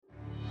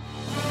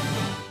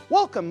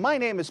Welcome, my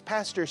name is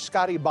Pastor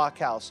Scotty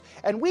Bachhaus,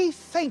 and we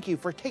thank you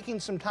for taking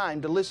some time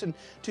to listen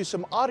to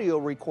some audio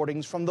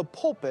recordings from the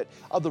pulpit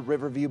of the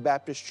Riverview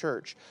Baptist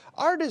Church.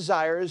 Our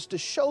desire is to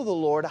show the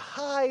Lord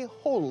high,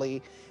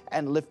 holy,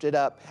 and lifted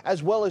up,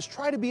 as well as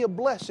try to be a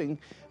blessing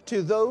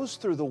to those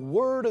through the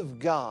Word of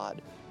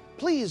God.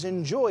 Please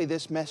enjoy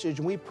this message,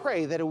 and we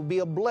pray that it will be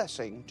a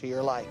blessing to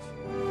your life.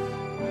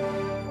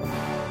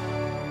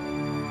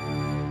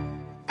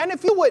 And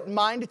if you wouldn't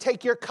mind to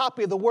take your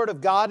copy of the Word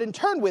of God and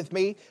turn with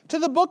me to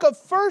the book of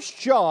 1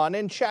 John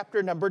in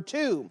chapter number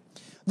 2.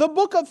 The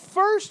book of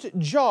 1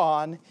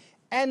 John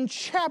and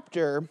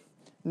chapter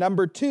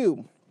number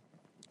 2.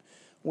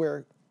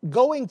 We're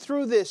going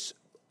through this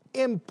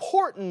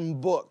important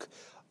book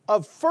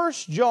of 1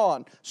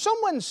 John.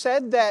 Someone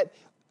said that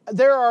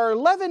there are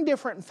 11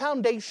 different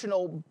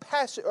foundational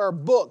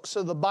books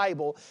of the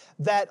Bible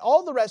that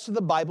all the rest of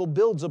the Bible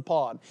builds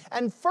upon.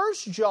 And 1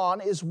 John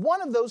is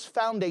one of those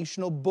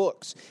foundational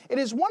books. It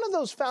is one of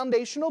those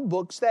foundational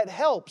books that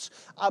helps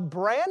a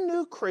brand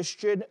new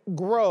Christian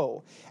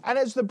grow. And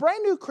as the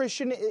brand new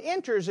Christian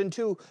enters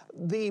into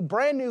the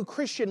brand new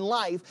Christian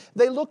life,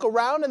 they look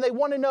around and they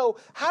want to know,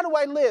 how do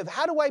I live?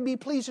 How do I be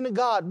pleasing to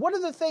God? What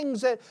are the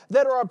things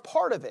that are a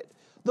part of it?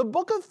 The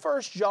book of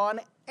 1 John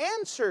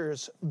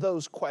answers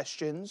those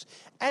questions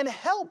and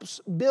helps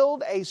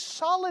build a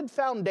solid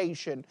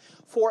foundation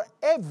for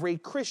every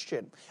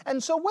Christian.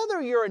 And so whether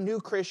you're a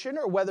new Christian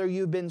or whether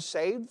you've been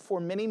saved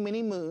for many,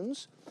 many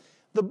moons,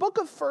 the book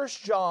of 1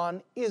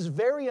 John is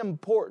very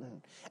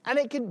important. And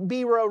it can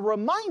be a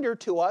reminder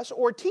to us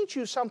or teach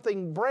you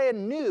something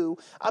brand new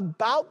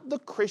about the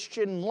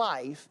Christian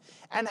life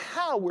and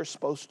how we're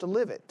supposed to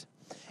live it.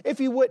 If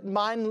you wouldn't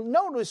mind,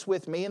 notice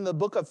with me in the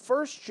book of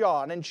 1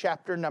 John in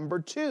chapter number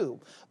 2.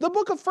 The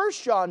book of 1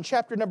 John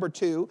chapter number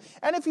 2,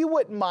 and if you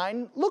wouldn't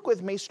mind, look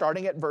with me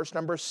starting at verse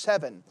number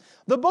 7.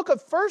 The book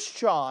of 1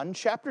 John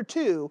chapter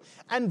 2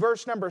 and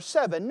verse number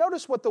 7,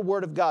 notice what the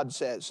Word of God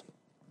says.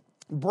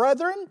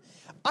 Brethren,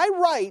 I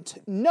write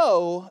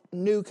no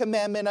new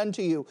commandment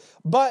unto you,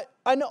 but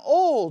an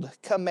old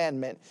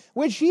commandment,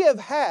 which ye have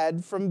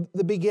had from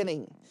the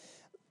beginning.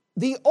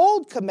 The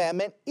old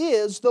commandment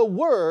is the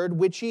word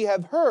which ye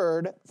have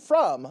heard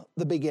from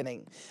the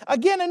beginning.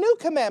 Again, a new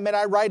commandment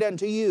I write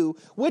unto you,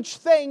 which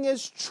thing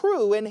is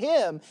true in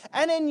him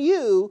and in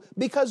you,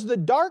 because the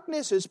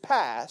darkness is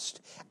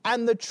past,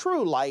 and the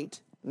true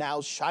light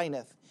now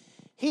shineth.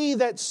 He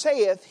that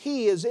saith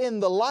he is in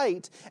the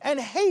light, and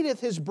hateth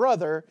his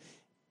brother,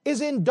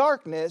 is in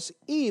darkness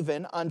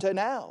even unto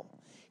now.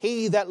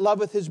 He that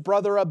loveth his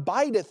brother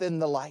abideth in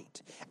the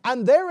light,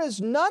 and there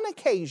is none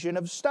occasion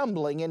of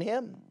stumbling in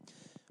him.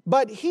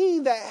 But he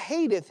that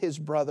hateth his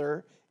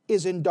brother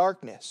is in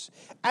darkness,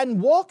 and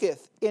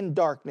walketh in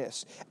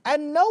darkness,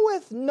 and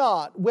knoweth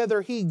not whither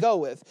he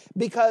goeth,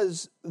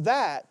 because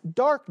that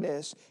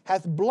darkness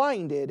hath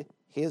blinded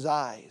his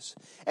eyes.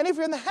 And if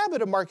you're in the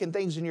habit of marking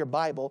things in your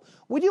Bible,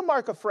 would you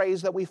mark a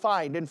phrase that we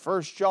find in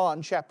 1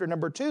 John chapter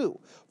number 2?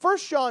 1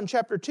 John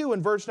chapter 2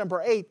 and verse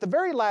number 8, the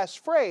very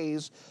last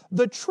phrase,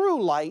 the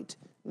true light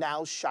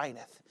now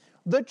shineth.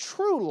 The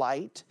true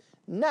light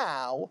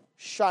now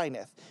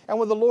shineth. And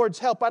with the Lord's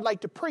help, I'd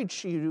like to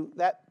preach to you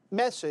that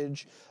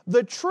message,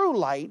 the true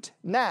light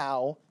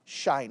now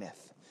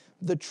shineth.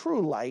 The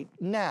true light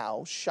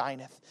now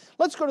shineth.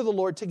 Let's go to the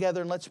Lord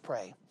together and let's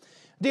pray.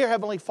 Dear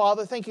Heavenly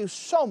Father, thank you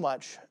so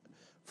much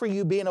for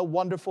you being a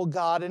wonderful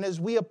God. And as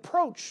we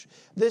approach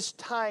this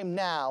time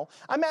now,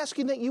 I'm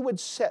asking that you would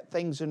set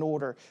things in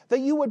order, that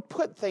you would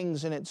put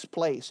things in its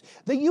place,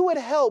 that you would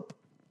help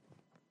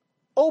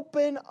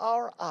open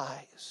our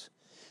eyes.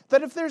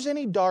 That if there's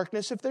any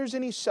darkness, if there's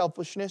any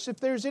selfishness, if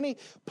there's any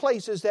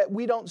places that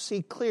we don't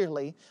see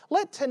clearly,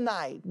 let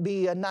tonight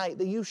be a night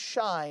that you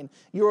shine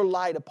your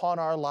light upon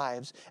our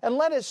lives. And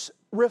let us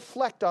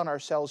reflect on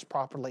ourselves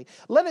properly.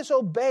 Let us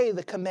obey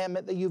the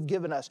commandment that you've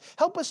given us.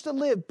 Help us to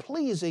live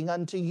pleasing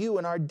unto you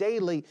in our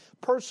daily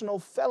personal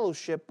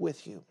fellowship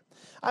with you.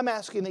 I'm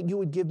asking that you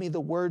would give me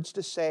the words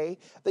to say,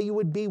 that you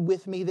would be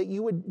with me, that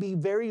you would be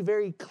very,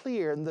 very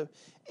clear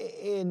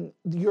in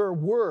your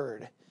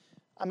word.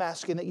 I'm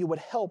asking that you would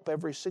help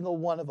every single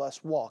one of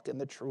us walk in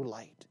the true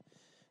light.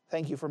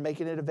 Thank you for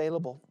making it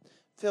available.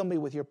 Fill me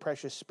with your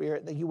precious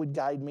Spirit, that you would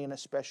guide me in a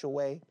special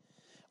way.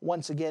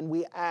 Once again,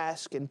 we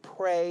ask and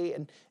pray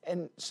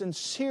and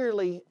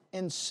sincerely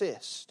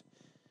insist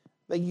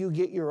that you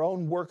get your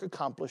own work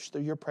accomplished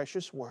through your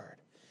precious word.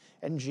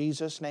 In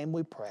Jesus' name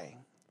we pray.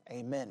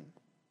 Amen.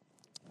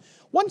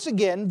 Once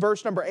again,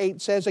 verse number 8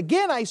 says,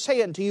 Again I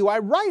say unto you,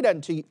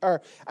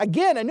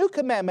 again a new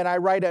commandment I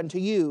write unto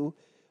you,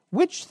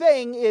 which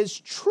thing is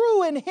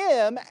true in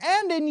him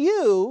and in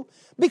you,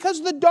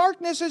 because the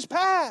darkness is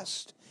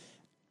past,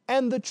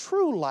 and the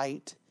true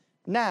light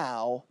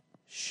now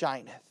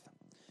shineth.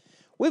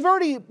 We've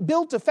already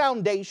built a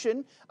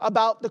foundation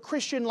about the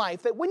Christian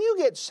life, that when you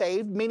get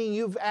saved, meaning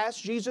you've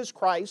asked Jesus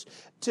Christ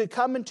to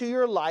come into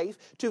your life,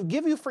 to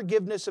give you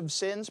forgiveness of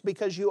sins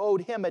because you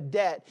owed him a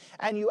debt,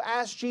 and you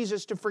asked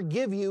Jesus to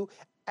forgive you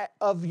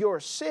of your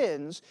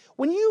sins,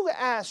 when you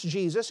asked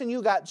Jesus and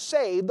you got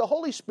saved, the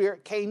Holy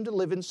Spirit came to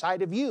live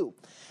inside of you.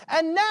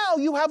 And now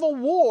you have a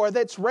war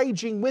that's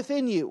raging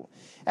within you.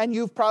 And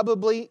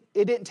it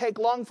didn't take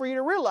long for you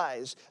to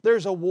realize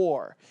there's a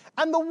war.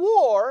 And the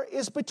war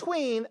is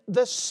between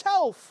the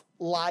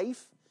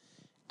self-life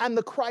and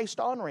the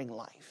Christ-honoring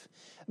life.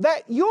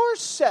 That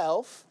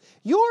yourself,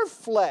 your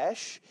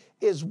flesh,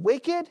 is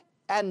wicked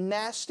and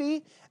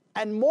nasty,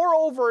 and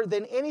moreover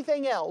than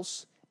anything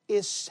else,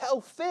 is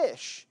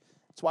selfish.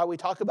 That's why we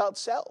talk about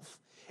self.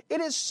 It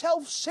is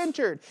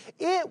self-centered.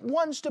 It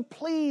wants to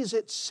please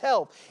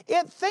itself.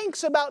 It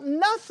thinks about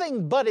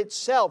nothing but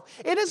itself.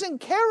 It doesn't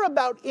care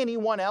about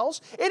anyone else.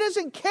 It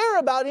doesn't care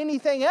about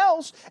anything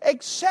else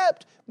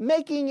except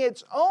making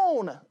its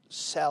own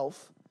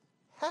self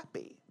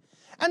happy.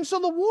 And so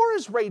the war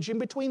is raging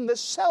between the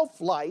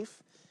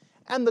self-life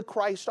and the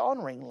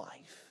Christ-honoring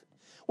life.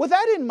 With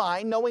that in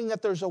mind, knowing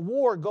that there's a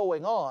war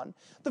going on,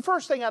 the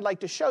first thing I'd like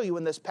to show you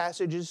in this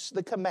passage is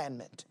the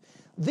commandment.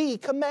 The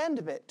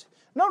commandment.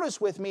 Notice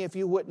with me, if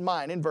you wouldn't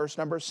mind, in verse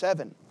number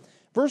 7.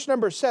 Verse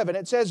number 7,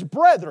 it says,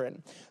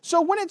 brethren.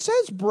 So when it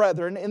says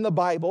brethren in the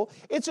Bible,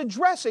 it's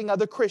addressing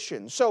other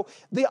Christians. So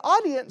the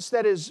audience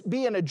that is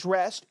being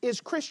addressed is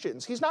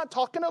Christians. He's not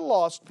talking to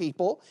lost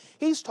people.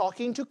 He's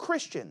talking to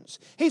Christians.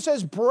 He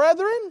says,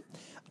 brethren,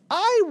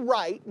 I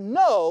write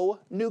no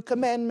new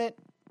commandment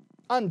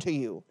unto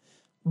you,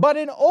 but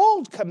an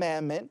old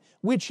commandment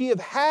which ye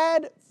have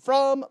had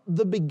from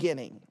the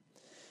beginning.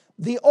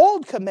 The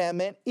old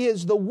commandment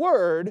is the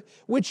word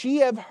which ye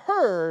have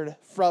heard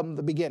from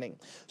the beginning.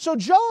 So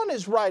John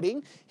is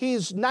writing,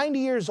 he's 90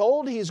 years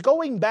old, he's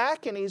going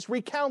back and he's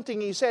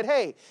recounting. He said,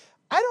 hey,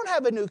 I don't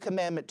have a new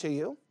commandment to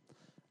you.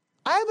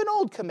 I have an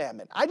old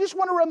commandment. I just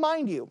want to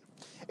remind you,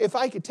 if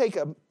I could take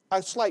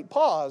a slight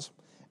pause,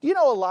 do you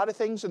know a lot of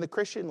things in the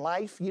Christian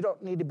life you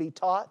don't need to be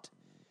taught?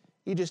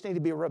 You just need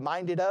to be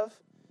reminded of?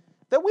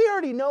 That we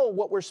already know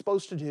what we're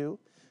supposed to do.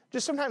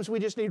 Just sometimes we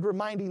just need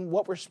reminding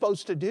what we're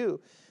supposed to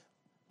do.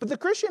 But the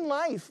Christian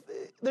life,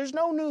 there's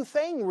no new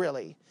thing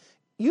really.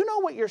 You know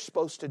what you're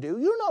supposed to do.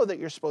 You know that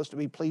you're supposed to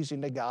be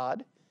pleasing to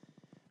God.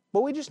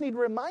 But we just need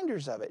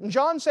reminders of it. And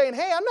John's saying,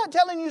 hey, I'm not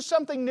telling you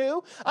something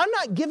new. I'm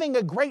not giving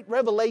a great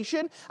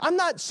revelation. I'm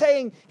not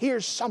saying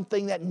here's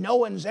something that no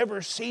one's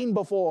ever seen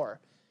before.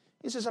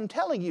 He says, I'm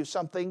telling you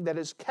something that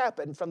has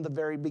happened from the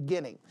very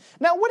beginning.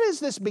 Now, what is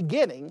this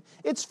beginning?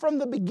 It's from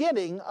the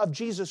beginning of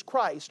Jesus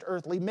Christ's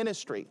earthly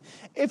ministry.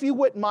 If you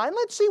wouldn't mind,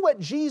 let's see what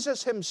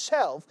Jesus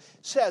himself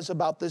says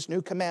about this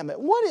new commandment.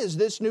 What is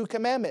this new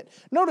commandment?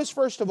 Notice,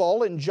 first of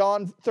all, in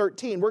John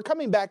 13. We're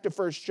coming back to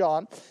 1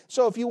 John,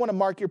 so if you want to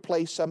mark your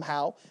place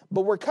somehow,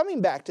 but we're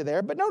coming back to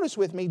there. But notice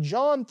with me,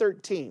 John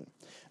 13.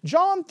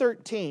 John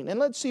 13, and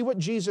let's see what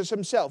Jesus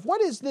himself,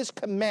 what is this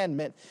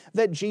commandment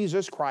that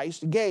Jesus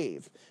Christ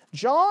gave?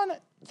 John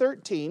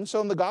 13,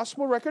 so in the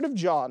Gospel record of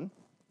John,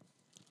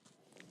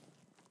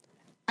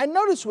 and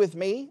notice with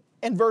me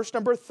in verse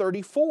number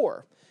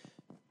 34.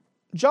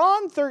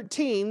 John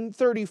 13,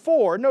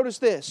 34, notice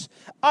this.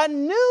 A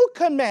new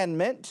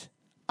commandment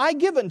I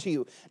give unto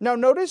you. Now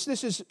notice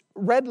this is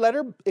red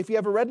letter. If you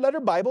have a red letter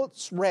Bible,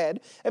 it's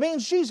red. It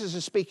means Jesus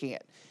is speaking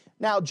it.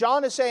 Now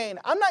John is saying,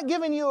 I'm not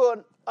giving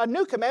you a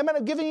new commandment,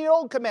 I'm giving you an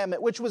old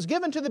commandment, which was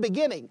given to the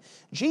beginning.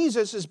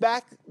 Jesus is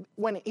back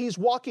when he's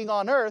walking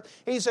on earth.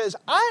 He says,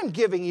 I'm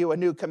giving you a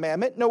new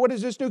commandment. Now, what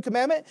is this new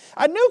commandment?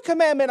 A new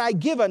commandment I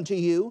give unto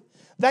you,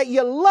 that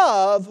you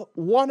love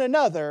one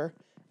another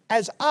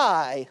as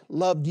I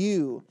loved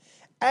you,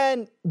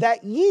 and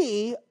that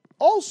ye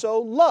also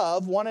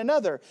love one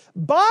another.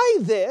 By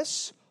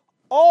this,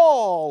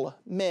 all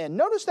men,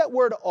 notice that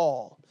word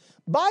all.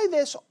 By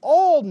this,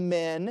 all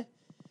men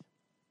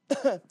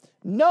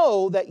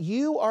know that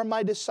you are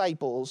my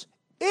disciples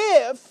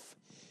if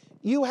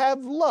you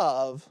have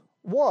love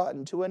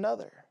one to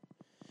another.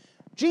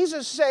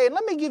 Jesus is saying,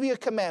 let me give you a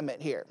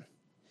commandment here.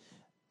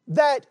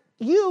 That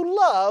you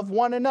love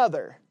one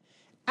another.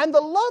 And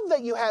the love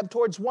that you have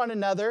towards one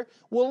another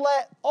will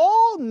let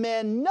all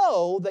men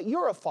know that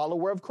you're a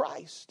follower of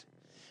Christ.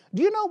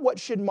 Do you know what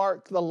should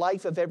mark the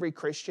life of every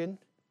Christian?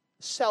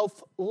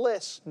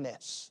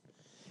 Selflessness.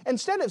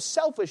 Instead of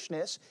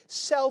selfishness,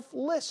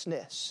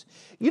 selflessness.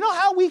 You know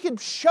how we can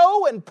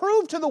show and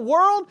prove to the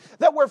world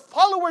that we're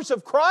followers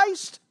of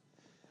Christ?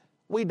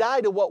 We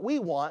die to what we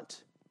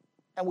want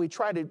and we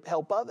try to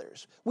help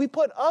others. We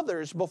put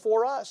others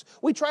before us.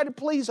 We try to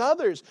please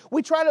others.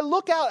 We try to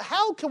look out,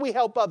 how can we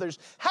help others?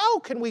 How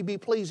can we be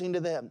pleasing to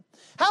them?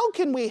 How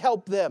can we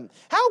help them?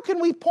 How can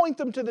we point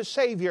them to the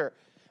Savior?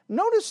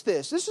 Notice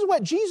this. This is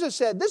what Jesus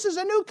said. This is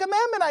a new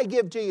commandment I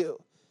give to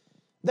you.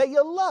 That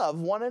you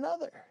love one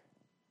another.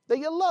 That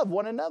you love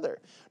one another.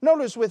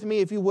 Notice with me,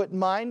 if you wouldn't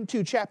mind,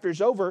 2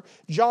 chapters over,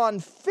 John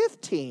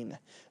 15.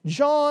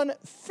 John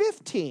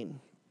 15.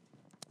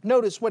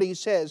 Notice what he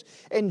says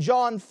in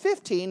John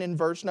 15 in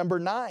verse number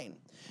 9.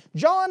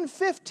 John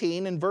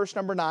 15 in verse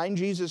number 9,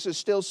 Jesus is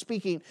still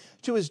speaking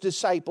to his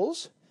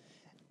disciples.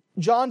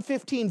 John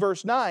 15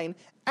 verse 9,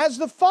 As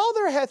the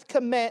Father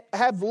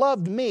have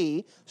loved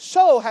me,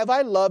 so have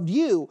I loved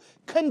you.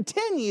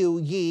 Continue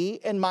ye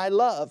in my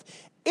love.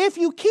 If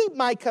you keep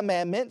my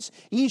commandments,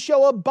 ye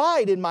shall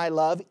abide in my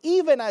love,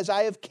 even as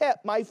I have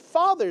kept my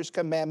Father's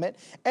commandment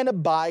and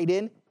abide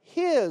in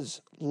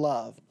his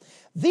love.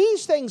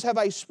 These things have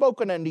I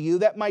spoken unto you,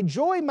 that my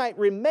joy might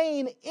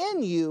remain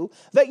in you,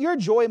 that your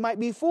joy might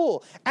be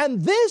full.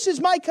 And this is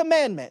my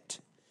commandment,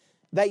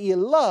 that ye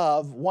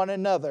love one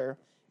another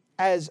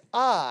as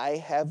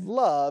I have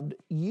loved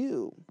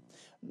you.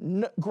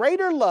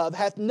 Greater love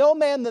hath no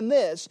man than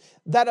this,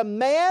 that a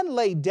man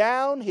lay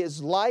down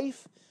his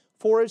life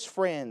for his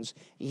friends.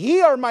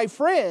 Ye are my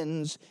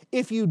friends,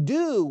 if you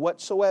do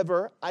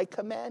whatsoever I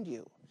command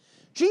you.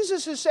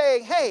 Jesus is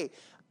saying, hey,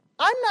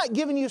 I'm not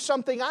giving you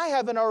something I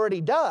haven't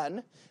already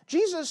done.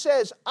 Jesus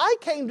says, I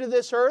came to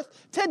this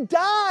earth to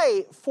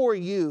die for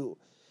you.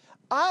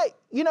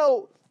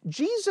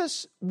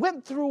 Jesus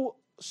went through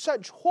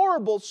such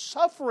horrible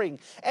suffering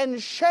and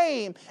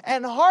shame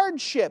and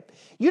hardship.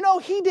 He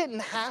didn't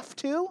have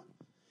to.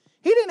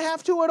 He didn't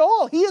have to at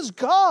all. He is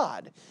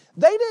God.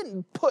 They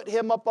didn't put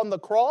him up on the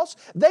cross.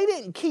 They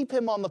didn't keep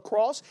him on the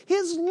cross.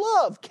 His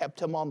love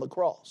kept him on the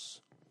cross.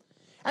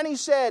 And he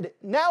said,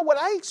 now what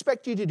I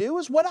expect you to do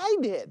is what I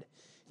did.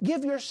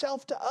 Give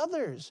yourself to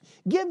others.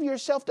 Give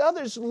yourself to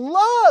others.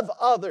 Love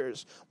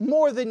others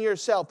more than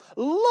yourself.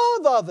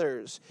 Love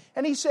others.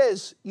 And he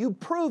says, you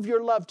prove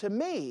your love to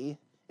me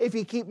if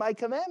you keep my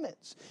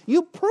commandments.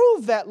 You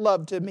prove that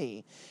love to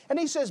me. And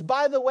he says,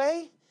 by the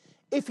way,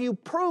 if you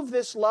prove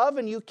this love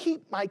and you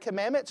keep my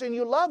commandments and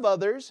you love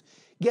others,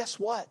 guess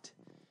what?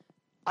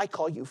 I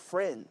call you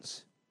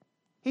friends.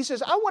 He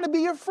says, I want to be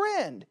your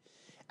friend.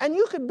 And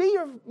you could be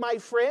my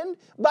friend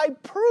by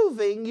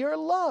proving your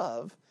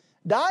love,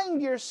 dying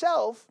to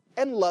yourself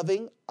and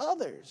loving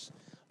others.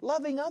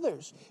 Loving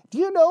others. Do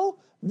you know,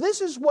 this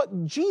is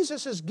what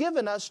Jesus has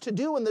given us to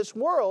do in this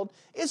world,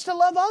 is to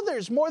love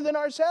others more than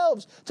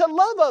ourselves. To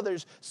love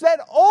others so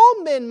that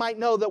all men might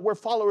know that we're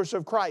followers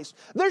of Christ.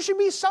 There should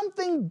be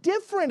something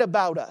different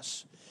about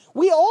us.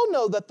 We all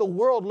know that the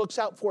world looks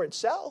out for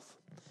itself.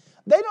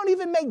 They don't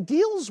even make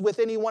deals with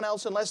anyone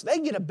else unless they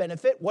get a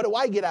benefit. What do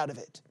I get out of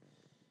it?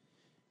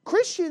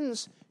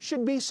 Christians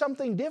should be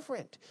something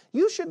different.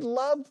 You should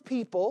love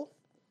people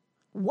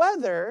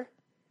whether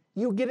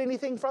you get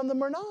anything from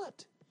them or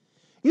not.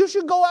 You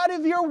should go out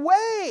of your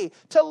way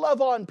to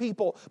love on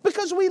people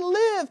because we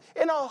live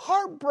in a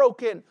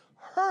heartbroken,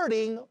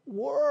 hurting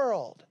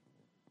world.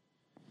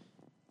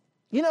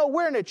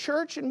 We're in a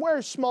church and we're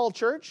a small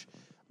church,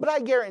 but I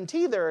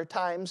guarantee there are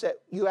times that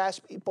you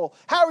ask people,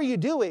 how are you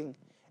doing?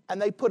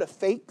 And they put a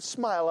fake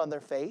smile on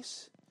their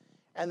face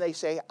and they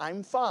say,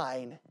 I'm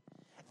fine,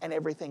 and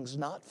everything's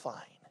not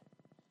fine.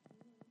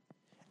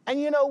 And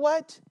you know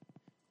what?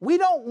 We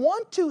don't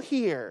want to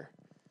hear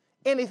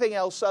anything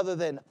else other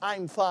than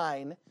I'm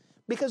fine,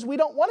 because we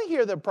don't want to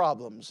hear their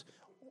problems.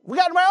 We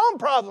got our own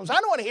problems. I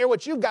don't want to hear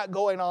what you've got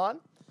going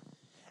on.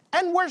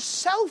 And we're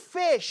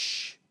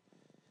selfish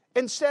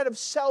instead of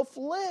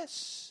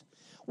selfless.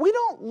 We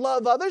don't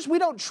love others. We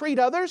don't treat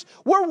others.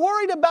 We're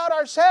worried about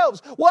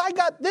ourselves. Well, I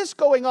got this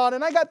going on,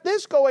 and I got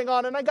this going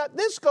on, and I got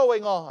this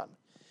going on.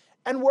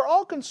 And we're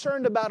all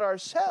concerned about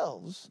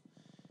ourselves,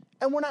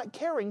 and we're not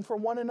caring for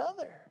one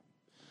another.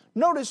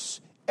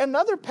 Notice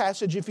another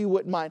passage, if you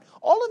wouldn't mind.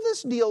 All of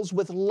this deals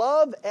with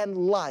love and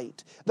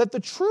light, that the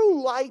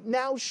true light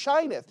now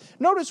shineth.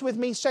 Notice with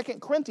me 2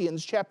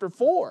 Corinthians chapter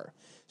 4.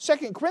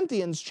 2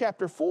 Corinthians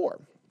chapter 4.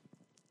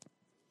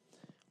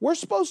 We're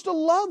supposed to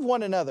love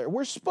one another.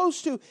 We're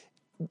supposed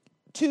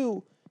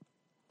to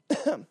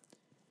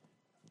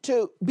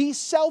be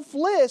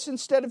selfless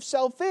instead of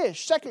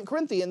selfish. 2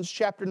 Corinthians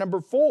chapter number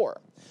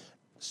 4.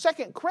 2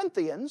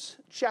 Corinthians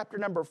chapter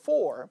number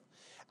 4.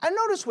 And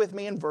notice with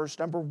me in verse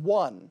number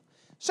 1.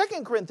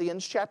 2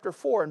 Corinthians chapter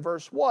 4 and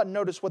verse 1,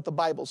 notice what the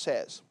Bible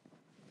says.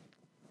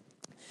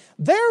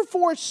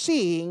 Therefore,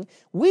 seeing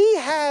we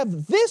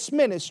have this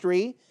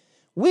ministry,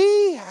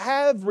 we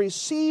have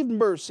received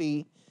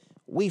mercy,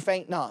 we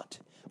faint not,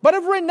 but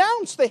have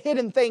renounced the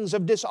hidden things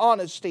of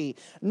dishonesty,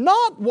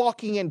 not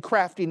walking in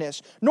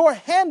craftiness, nor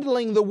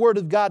handling the word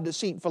of God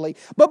deceitfully,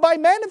 but by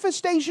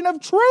manifestation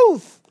of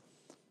truth,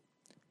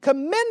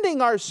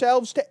 commending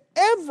ourselves to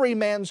every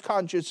man's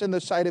conscience in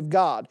the sight of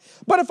God.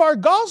 But if our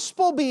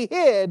gospel be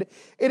hid,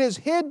 it is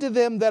hid to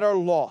them that are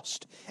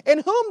lost, in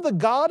whom the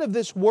God of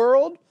this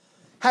world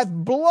hath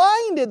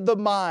blinded the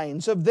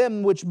minds of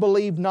them which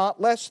believe not,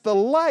 lest the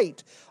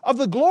light of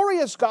the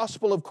glorious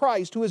gospel of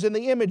Christ, who is in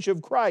the image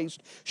of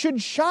Christ,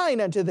 should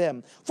shine unto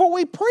them. For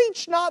we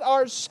preach not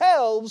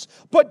ourselves,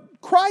 but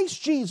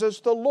Christ Jesus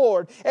the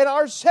Lord, and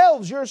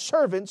ourselves your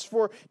servants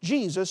for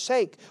Jesus'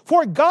 sake.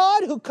 For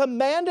God, who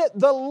commanded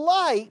the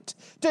light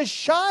to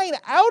shine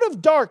out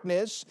of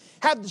darkness,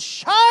 hath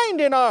shined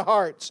in our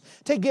hearts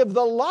to give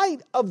the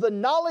light of the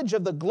knowledge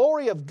of the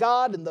glory of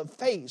God in the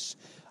face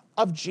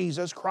of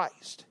Jesus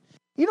Christ.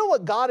 You know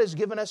what God has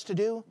given us to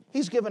do?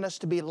 He's given us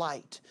to be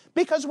light,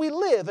 because we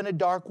live in a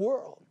dark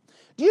world.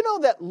 Do you know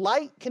that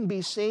light can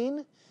be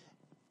seen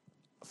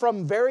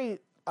from very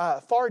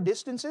far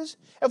distances,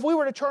 if we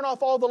were to turn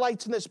off all the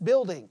lights in this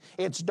building,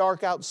 it's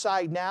dark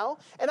outside now,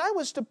 and I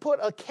was to put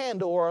a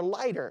candle or a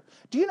lighter,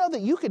 do you know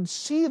that you could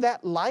see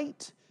that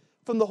light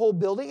from the whole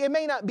building? It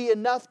may not be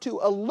enough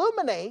to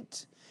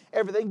illuminate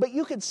everything, but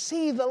you could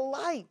see the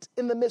light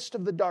in the midst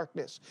of the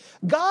darkness.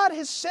 God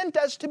has sent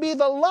us to be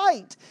the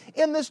light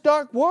in this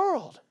dark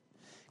world.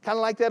 Kind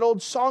of like that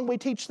old song we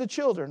teach the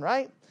children,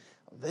 right?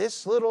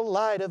 This little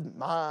light of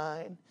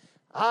mine,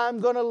 I'm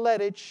going to let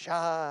it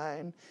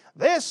shine.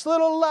 This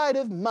little light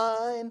of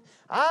mine,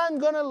 I'm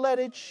going to let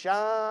it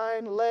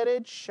shine, let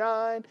it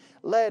shine,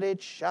 let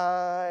it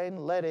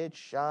shine, let it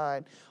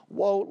shine.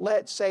 Won't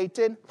let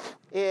Satan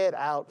it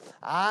out.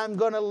 I'm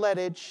going to let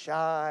it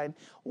shine.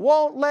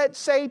 Won't let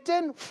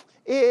Satan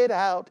it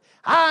out.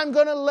 I'm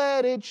going to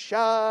let it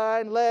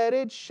shine, let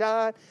it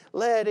shine,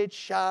 let it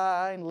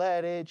shine,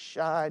 let it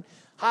shine.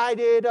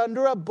 Hide it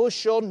under a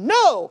bushel.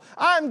 No,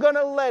 I'm going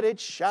to let it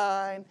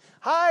shine.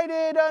 Hide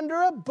it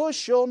under a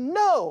bushel.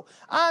 No,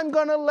 I'm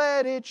going to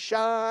let it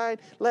shine.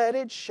 Let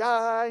it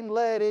shine,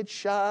 let it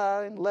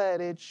shine,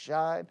 let it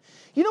shine.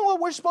 You know what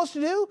we're supposed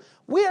to do?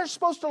 We are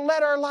supposed to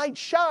let our light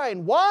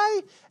shine.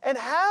 Why and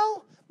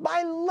how?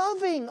 By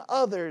loving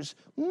others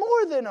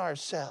more than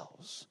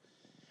ourselves.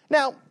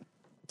 Now,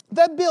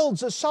 that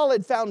builds a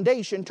solid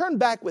foundation. Turn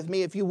back with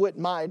me, if you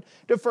wouldn't mind,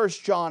 to 1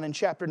 John in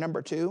chapter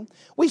number 2.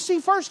 We see,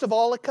 first of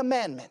all, a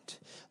commandment.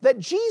 That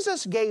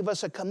Jesus gave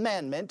us a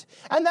commandment,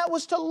 and that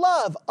was to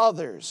love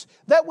others.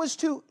 That was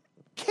to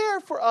care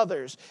for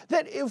others.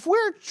 That if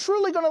we're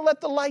truly going to let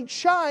the light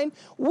shine,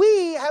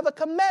 we have a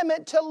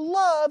commandment to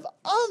love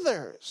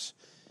others.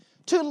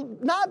 To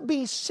not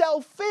be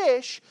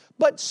selfish,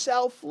 but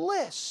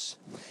selfless.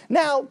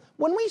 Now,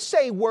 when we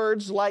say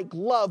words like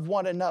love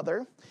one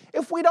another,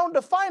 if we don't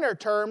define our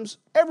terms,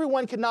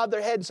 everyone can nod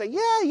their head and say,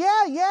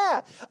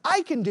 yeah,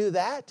 I can do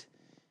that.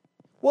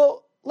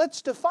 Well,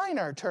 let's define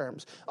our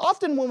terms.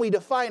 Often when we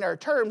define our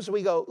terms,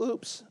 we go,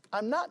 oops,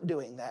 I'm not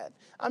doing that.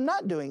 I'm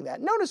not doing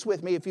that. Notice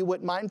with me, if you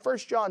wouldn't mind, 1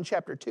 John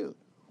chapter 2.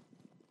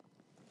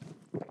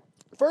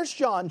 1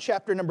 John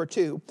chapter number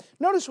 2.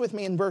 Notice with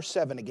me in verse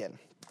 7 again.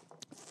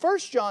 1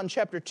 John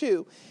chapter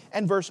 2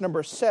 and verse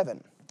number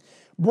 7.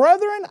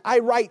 Brethren, I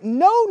write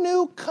no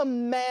new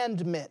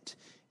commandment.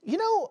 You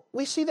know,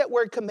 we see that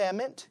word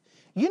commandment.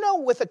 You know,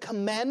 with a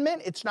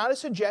commandment, it's not a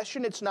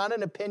suggestion, it's not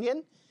an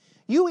opinion.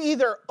 You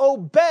either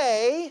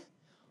obey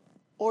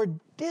or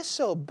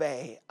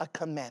disobey a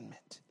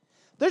commandment.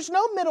 There's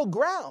no middle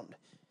ground.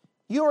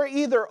 You are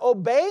either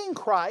obeying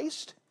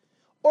Christ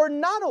or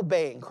not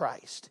obeying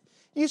Christ.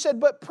 You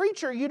said, but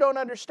preacher, you don't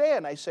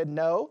understand. I said,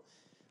 no,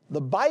 the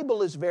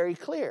Bible is very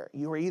clear.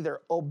 You are either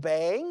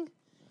obeying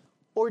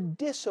or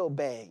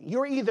disobeying.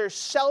 You're either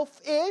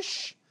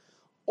selfish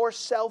or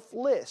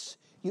selfless.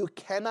 You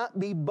cannot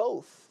be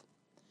both.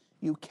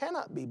 You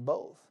cannot be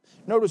both.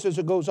 Notice as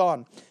it goes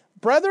on.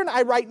 Brethren,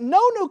 I write no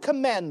new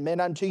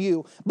commandment unto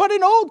you, but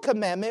an old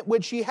commandment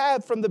which ye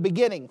have from the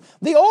beginning.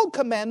 The old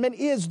commandment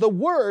is the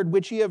word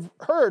which ye have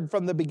heard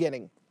from the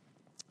beginning.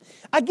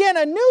 Again,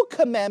 a new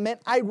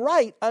commandment I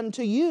write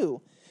unto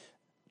you.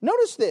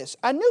 Notice this.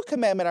 A new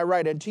commandment I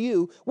write unto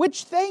you,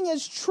 which thing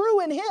is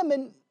true in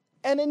him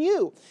and in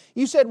you.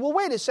 You said, well,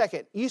 wait a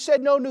second. You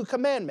said no new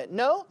commandment.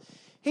 No.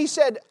 He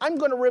said, I'm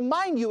going to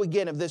remind you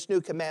again of this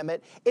new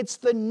commandment. It's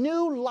the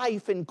new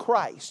life in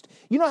Christ.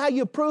 You know how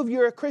you prove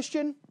you're a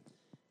Christian?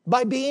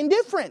 By being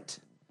different.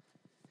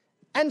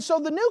 And so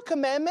the new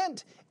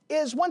commandment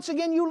is, once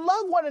again, you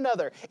love one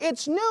another.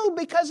 It's new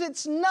because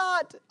it's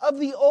not of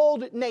the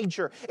old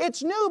nature.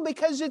 It's new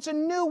because it's a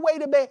new way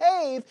to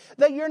behave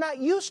that you're not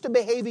used to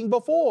behaving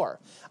before.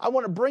 I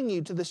want to bring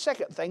you to the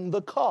second thing,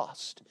 the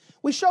cost.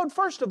 We showed,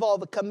 first of all,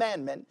 the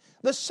commandment.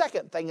 The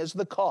second thing is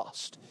the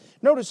cost.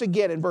 Notice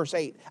again in verse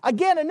 8.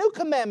 Again, a new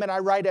commandment I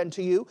write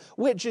unto you,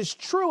 which is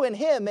true in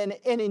him and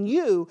in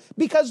you,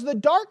 because the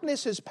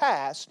darkness is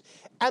past,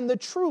 and the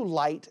true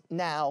light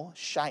now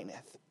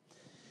shineth.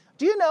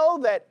 Do you know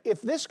that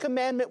if this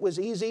commandment was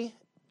easy,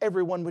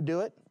 everyone would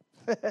do it?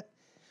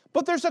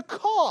 But there's a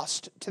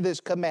cost to this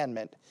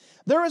commandment.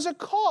 There is a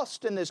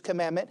cost in this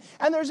commandment,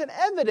 and there's an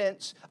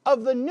evidence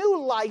of the new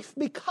life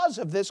because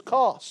of this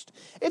cost.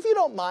 If you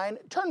don't mind,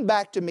 turn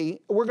back to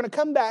me. We're going to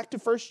come back to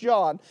 1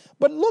 John,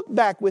 but look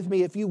back with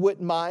me, if you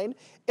wouldn't mind,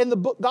 in the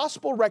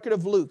Gospel record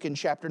of Luke in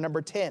chapter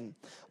number 10.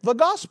 The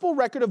Gospel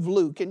record of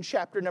Luke in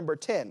chapter number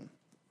 10.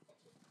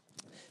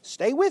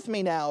 Stay with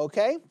me now,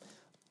 okay?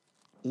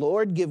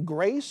 Lord, give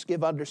grace,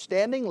 give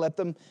understanding, let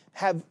them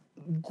have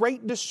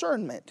great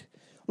discernment.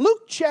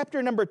 Luke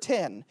chapter number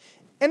 10.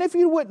 And if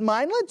you wouldn't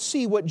mind, let's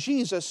see what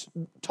Jesus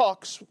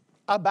talks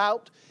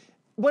about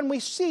when we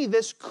see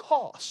this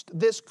cost,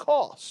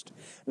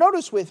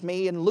 Notice with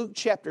me in Luke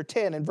chapter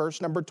 10 and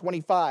verse number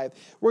 25.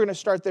 We're going to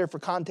start there for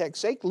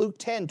context sake. Luke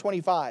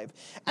 10:25.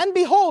 And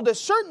behold, a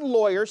certain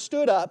lawyer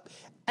stood up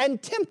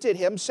and tempted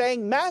him,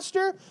 saying,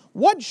 Master,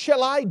 what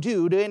shall I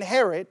do to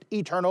inherit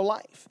eternal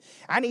life?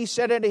 And he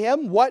said unto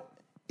him, What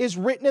is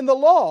written in the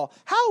law?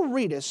 How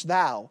readest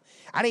thou?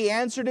 And he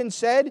answered and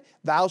said,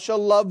 Thou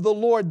shalt love the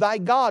Lord thy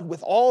God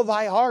with all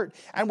thy heart,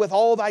 and with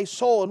all thy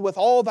soul, and with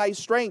all thy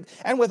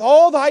strength, and with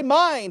all thy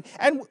mind,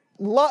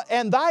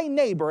 and thy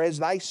neighbor as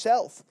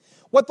thyself.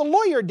 What the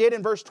lawyer did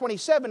in verse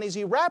 27 is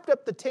he wrapped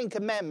up the 10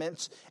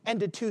 Commandments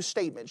into 2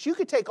 statements. You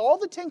could take all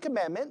the 10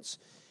 Commandments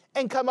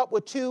and come up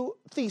with 2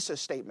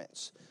 thesis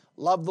statements.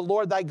 Love the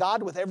Lord thy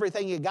God with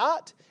everything you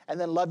got, and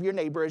then love your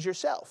neighbor as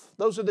yourself.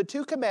 Those are the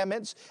 2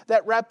 commandments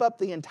that wrap up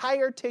the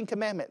entire 10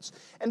 Commandments.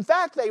 In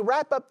fact, they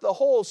wrap up the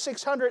whole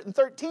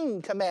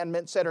 613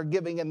 commandments that are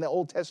given in the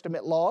Old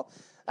Testament law.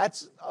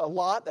 That's a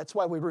lot. That's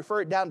why we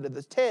refer it down to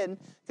the 10,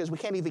 because we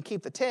can't even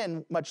keep the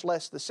 10, much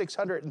less the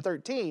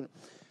 613.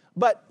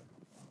 But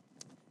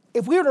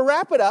if we were to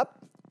wrap it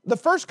up, the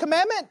first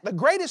commandment, the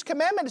greatest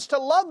commandment, is to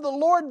love the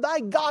Lord thy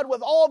God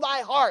with all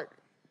thy heart,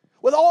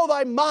 with all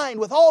thy mind,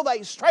 with all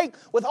thy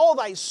strength, with all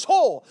thy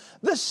soul.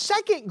 The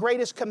second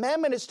greatest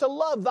commandment is to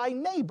love thy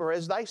neighbor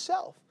as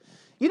thyself.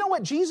 You know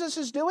what Jesus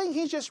is doing?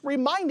 He's just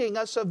reminding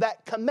us of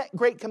that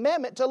great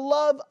commandment to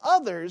love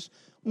others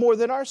more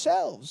than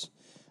ourselves.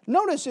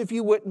 Notice, if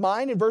you wouldn't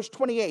mind, in verse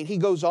 28, he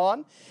goes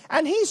on,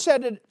 and he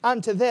said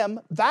unto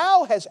them,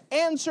 Thou hast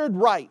answered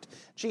right.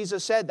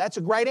 Jesus said, that's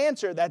a great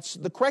answer. That's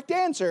the correct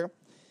answer.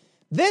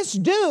 This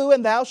do,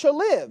 and thou shalt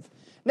live.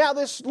 Now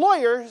this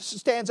lawyer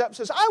stands up and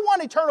says, I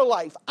want eternal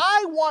life.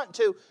 I want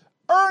to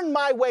earn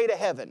my way to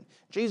heaven.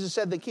 Jesus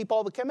said, then keep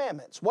all the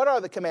commandments. What are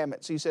the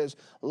commandments? He says,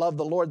 love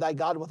the Lord thy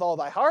God with all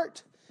thy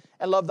heart,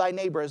 and love thy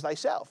neighbor as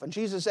thyself. And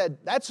Jesus said,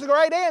 that's the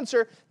right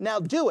answer. Now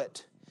do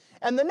it.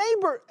 And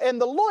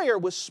the lawyer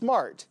was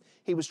smart.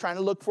 He was trying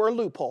to look for a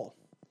loophole.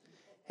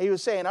 He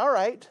was saying, all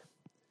right,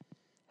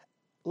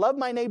 love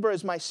my neighbor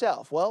as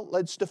myself. Well,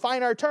 let's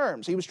define our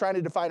terms. He was trying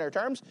to define our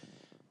terms.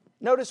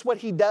 Notice what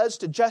he does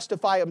to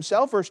justify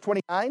himself, verse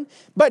 29.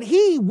 But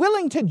he,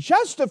 willing to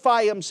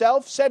justify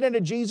himself, said unto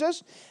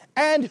Jesus,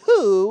 and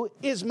who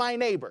is my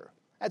neighbor?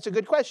 That's a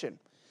good question.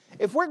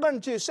 If we're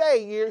going to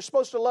say you're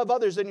supposed to love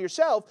others than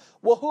yourself,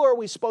 well, who are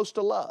we supposed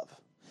to love?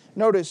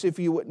 Notice, if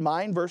you wouldn't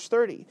mind, verse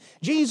 30.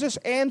 Jesus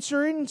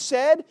answering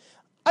said,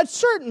 A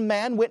certain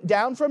man went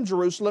down from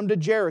Jerusalem to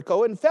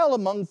Jericho and fell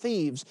among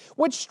thieves,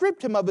 which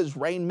stripped him of his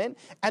raiment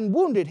and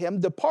wounded him,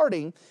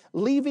 departing,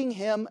 leaving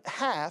him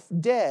half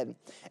dead.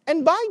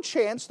 And by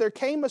chance there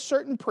came a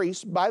certain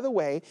priest by the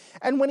way,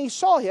 and when he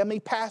saw him, he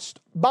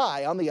passed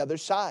by on the other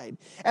side.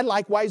 And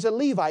likewise a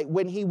Levite,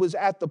 when he was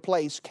at the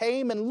place,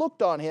 came and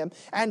looked on him,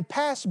 and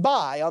passed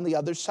by on the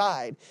other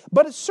side.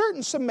 But a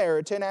certain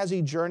Samaritan, as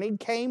he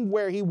journeyed, came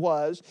where he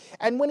was,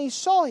 and when he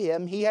saw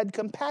him, he had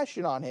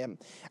compassion on him.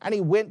 And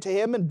he went to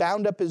him and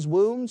bound up his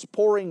wounds,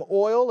 pouring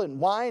oil and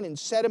wine, and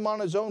set him on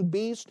his own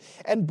beast,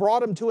 and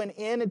brought him to an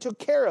inn, and took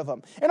care of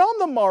him. And on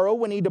the morrow,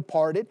 when he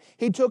departed,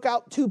 he took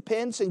out 2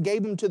 pence, and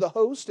gave them to the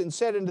host, and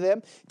said unto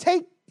them,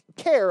 Take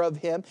care of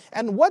him,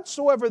 and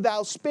whatsoever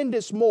thou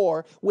spendest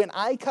more, when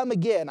I come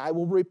again, I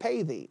will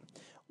repay thee.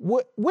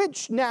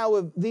 Which now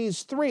of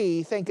these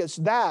 3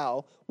 thinkest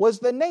thou was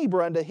the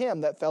neighbor unto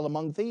him that fell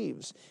among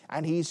thieves?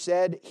 And he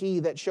said, He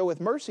that showeth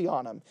mercy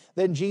on him.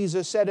 Then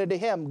Jesus said unto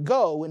him,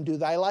 Go and do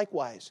thy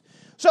likewise.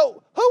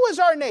 So, who is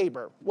our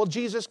neighbor? Well,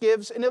 Jesus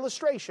gives an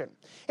illustration.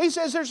 He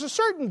says there's a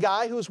certain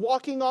guy who's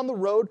walking on the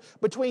road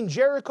between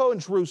Jericho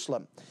and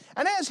Jerusalem.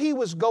 And as he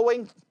was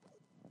going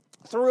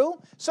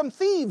through, some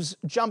thieves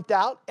jumped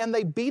out and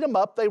they beat him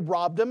up, they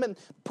robbed him and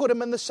put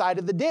him in the side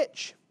of the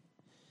ditch.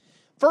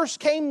 First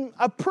came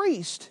a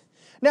priest.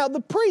 Now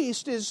the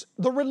priest is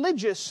the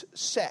religious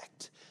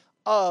sect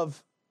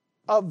of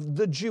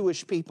the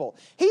Jewish people.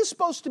 He's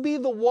supposed to be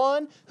the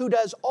one who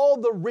does all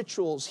the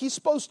rituals. He's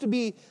supposed to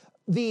be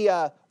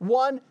the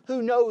one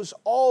who knows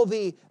all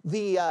the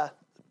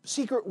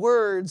secret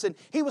words, and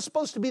he was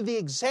supposed to be the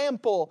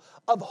example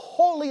of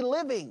holy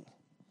living.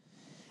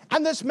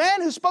 And this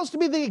man who's supposed to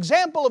be the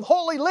example of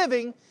holy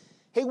living,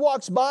 he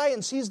walks by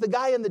and sees the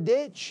guy in the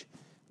ditch.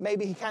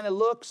 Maybe he kind of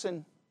looks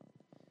and,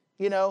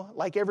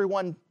 like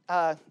everyone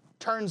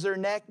turns their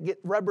neck,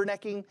 get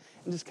rubbernecking,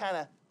 and just kind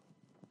of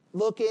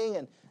looking,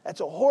 and that's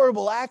a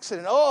horrible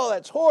accident. Oh,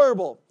 that's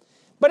horrible.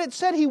 But it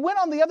said he went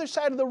on the other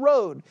side of the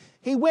road.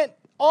 He went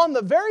on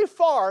the very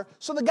far,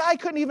 so the guy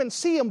couldn't even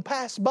see him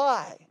pass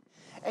by,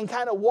 and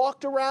kind of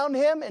walked around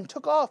him and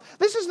took off.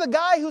 This is the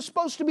guy who's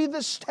supposed to be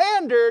the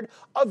standard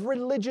of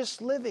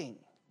religious living.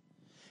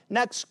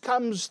 Next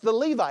comes the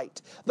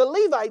Levite. The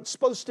Levite's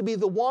supposed to be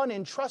the one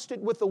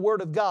entrusted with the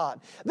Word of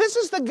God. This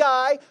is the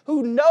guy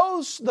who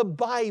knows the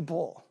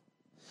Bible.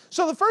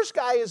 So the first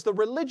guy is the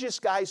religious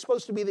guy,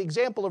 supposed to be the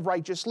example of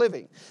righteous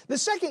living. The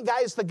second guy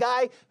is the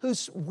guy who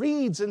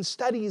reads and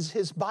studies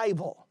his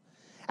Bible.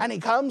 And he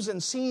comes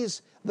and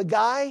sees the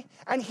guy,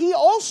 and he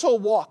also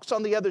walks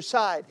on the other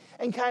side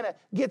and kind of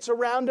gets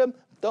around him.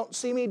 Don't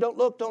see me, don't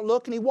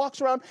look. And he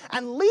walks around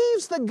and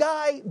leaves the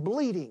guy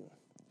bleeding.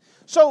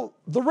 So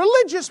the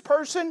religious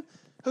person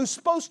who's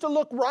supposed to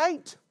look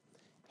right,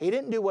 he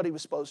didn't do what he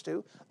was supposed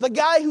to. The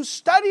guy who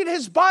studied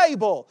his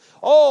Bible,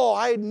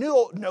 I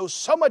know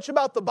so much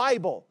about the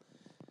Bible,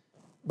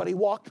 but he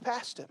walked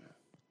past him.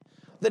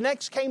 The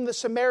next came the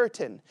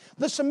Samaritan.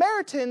 The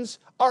Samaritans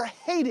are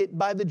hated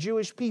by the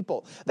Jewish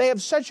people. They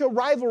have such a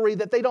rivalry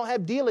that they don't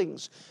have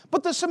dealings.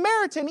 But the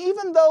Samaritan,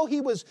 even though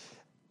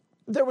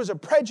there was a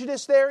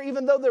prejudice there,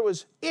 even though there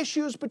was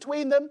issues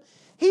between them,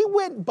 he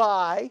went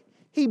by,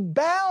 he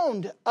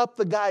bound up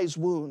the guy's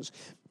wounds.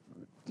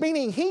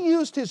 Meaning he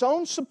used his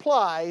own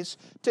supplies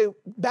to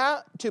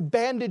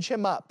bandage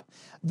him up.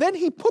 Then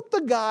he put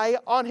the guy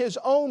on his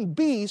own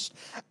beast,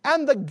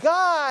 and the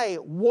guy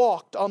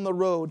walked on the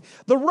road.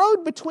 The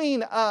road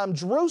between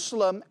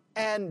Jerusalem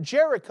and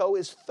Jericho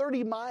is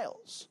 30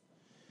 miles.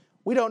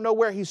 We don't know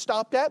where he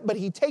stopped at, but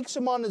he takes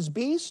him on his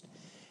beast,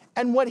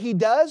 and what he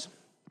does,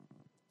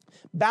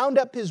 bound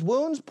up his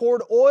wounds,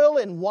 poured oil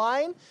and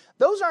wine.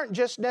 Those aren't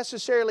just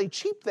necessarily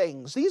cheap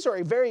things. These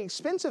are very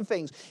expensive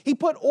things. He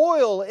put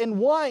oil and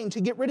wine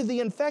to get rid of the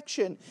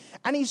infection.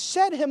 And he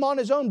set him on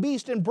his own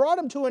beast and brought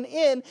him to an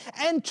inn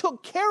and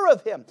took care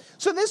of him.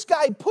 So this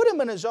guy put him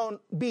on his own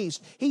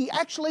beast. He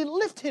actually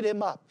lifted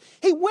him up.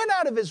 He went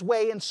out of his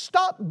way and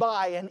stopped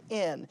by an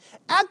inn.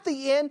 At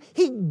the inn,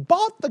 he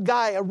bought the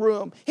guy a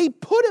room. He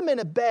put him in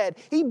a bed.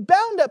 He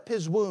bound up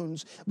his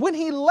wounds. When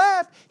he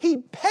left, he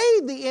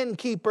paid the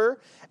innkeeper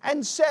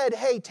and said,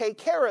 hey, take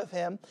care of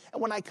him, and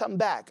when I come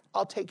back,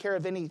 I'll take care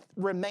of any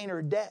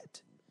remainder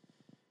debt.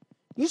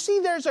 You see,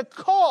 there's a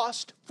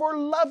cost for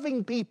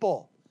loving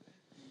people.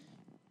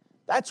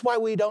 That's why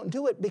we don't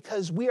do it,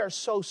 because we are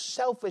so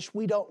selfish,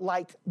 we don't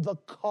like the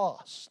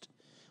cost.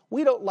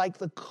 We don't like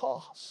the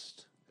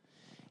cost.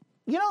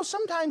 You know,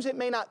 sometimes it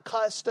may not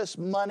cost us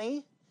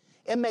money.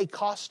 It may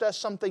cost us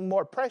something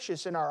more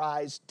precious in our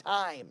eyes,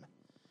 time.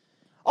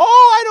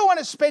 Oh, I don't want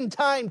to spend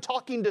time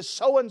talking to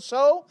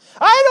so-and-so.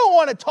 I don't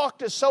want to talk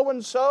to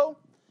so-and-so.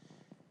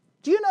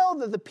 Do you know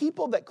that the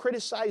people that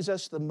criticize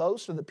us the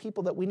most are the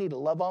people that we need to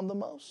love on the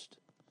most?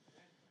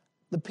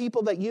 The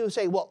people that you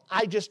say, well,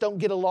 I just don't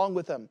get along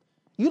with them.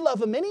 You love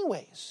them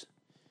anyways.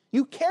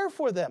 You care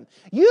for them.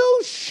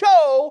 You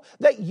show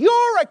that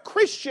you're a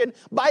Christian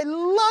by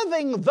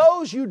loving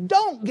those you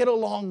don't get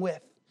along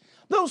with.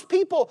 Those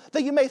people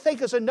that you may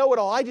think is a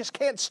know-it-all. I just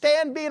can't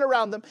stand being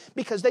around them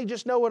because they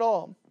just know it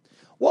all.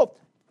 Well,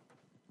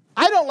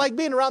 I don't like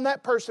being around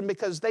that person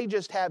because they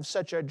just have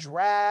such a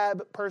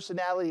drab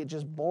personality. It's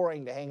just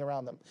boring to hang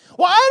around them.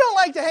 Well, I don't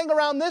like to hang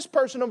around this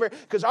person over here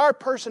because our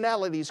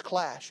personalities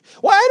clash.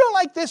 Well, I don't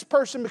like this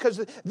person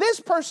because this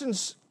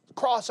person's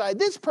cross-eyed,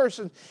 this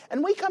person,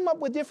 and we come up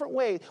with different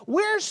ways.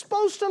 We're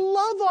supposed to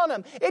love on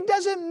them. It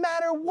doesn't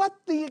matter what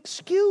the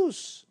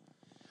excuse.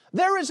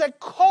 There is a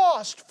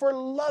cost for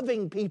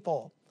loving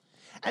people.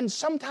 And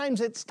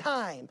sometimes it's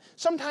time.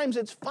 Sometimes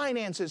it's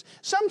finances.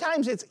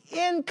 Sometimes it's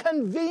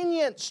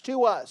inconvenience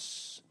to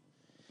us.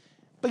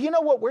 But you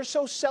know what? We're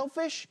so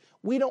selfish,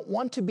 we don't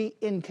want to be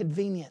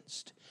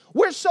inconvenienced.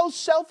 We're so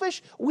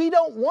selfish, we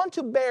don't want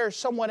to bear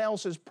someone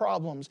else's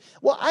problems.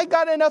 Well, I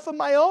got enough of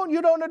my own.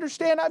 You don't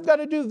understand. I've got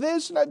to do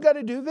this, and I've got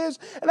to do this,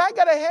 and I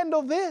got to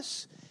handle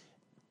this.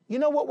 You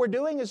know what we're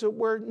doing is that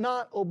we're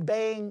not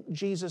obeying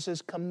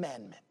Jesus'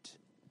 commandment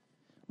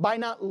by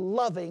not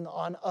loving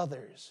on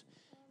others.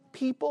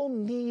 People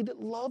need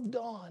loved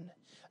on.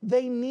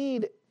 They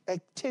need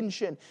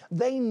attention.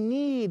 They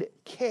need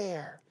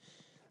care.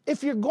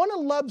 If you're going to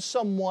love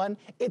someone,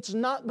 it's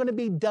not going to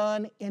be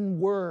done in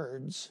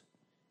words.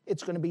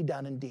 It's going to be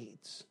done in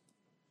deeds.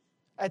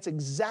 That's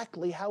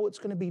exactly how it's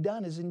going to be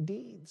done, is in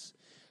deeds.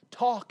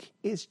 Talk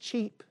is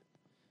cheap.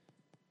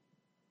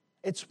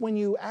 It's when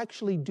you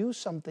actually do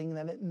something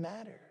that it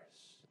matters.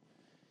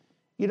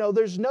 You know,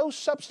 there's no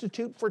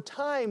substitute for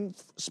time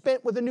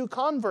spent with a new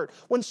convert.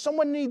 When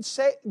someone needs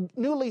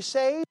newly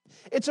saved,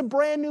 it's a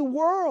brand new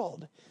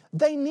world.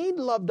 They need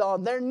loved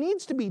on. There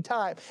needs to be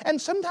time.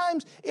 And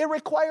sometimes it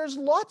requires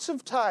lots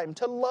of time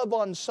to love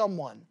on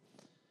someone.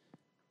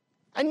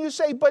 And you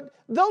say, but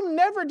they'll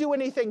never do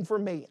anything for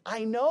me.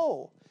 I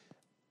know.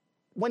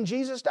 When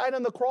Jesus died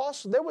on the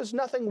cross, there was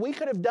nothing we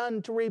could have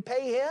done to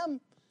repay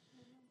him.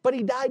 But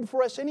he died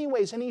for us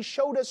anyways, and he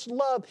showed us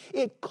love.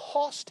 It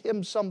cost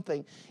him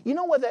something. You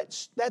know what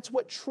that's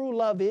what true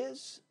love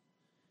is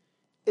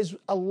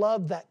a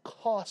love that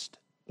cost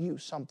you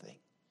something.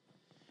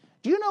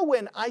 Do you know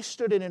when I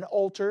stood in an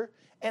altar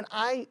and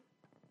I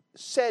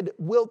said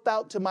wilt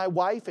thou to my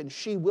wife, and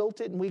she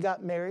wilted and we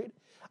got married?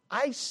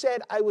 I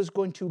said I was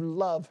going to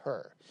love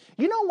her.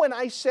 You know, when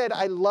I said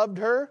I loved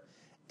her,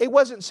 it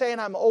wasn't saying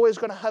I'm always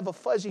going to have a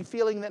fuzzy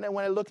feeling that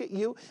when I look at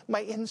you, my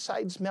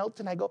insides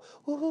melt and I go,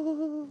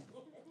 ooh.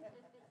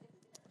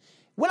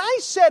 When I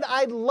said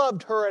I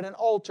loved her at an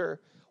altar,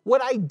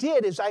 what I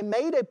did is I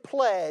made a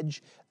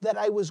pledge that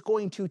I was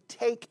going to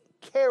take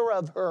care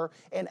of her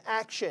in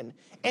action.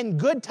 In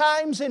good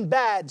times and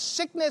bad,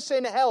 sickness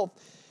and health,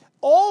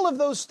 all of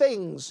those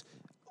things,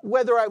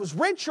 whether I was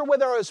rich or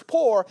whether I was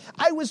poor,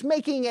 I was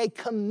making a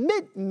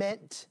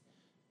commitment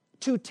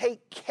to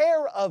take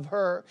care of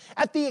her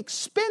at the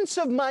expense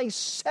of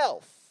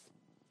myself.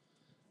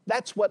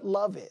 That's what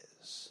love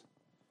is.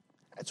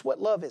 That's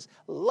what love is.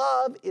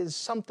 Love is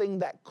something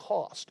that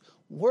costs.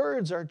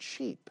 Words are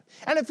cheap.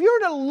 And if you're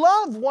to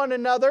love one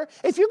another,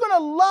 if you're going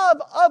to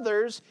love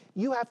others,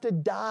 you have to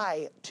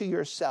die to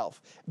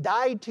yourself.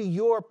 Die to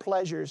your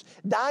pleasures.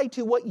 Die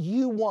to what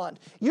you want.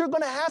 You're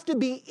going to have to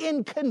be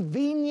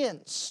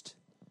inconvenienced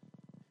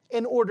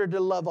in order to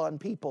love on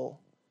people.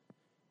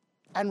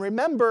 And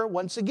remember,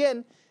 once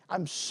again,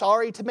 I'm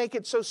sorry to make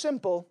it so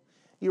simple.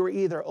 You are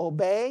either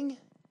obeying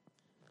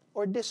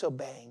or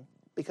disobeying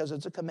because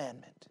it's a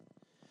commandment.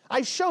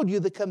 I showed you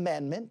the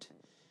commandment.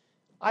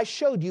 I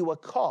showed you a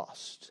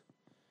cost.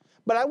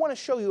 But I want to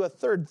show you a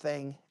third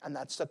thing, and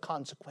that's the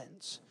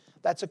consequence.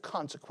 That's a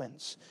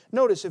consequence.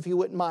 Notice, if you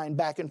wouldn't mind,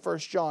 back in 1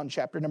 John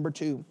chapter number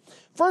 2.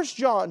 1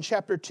 John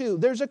chapter 2,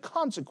 there's a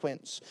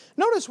consequence.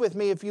 Notice with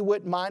me, if you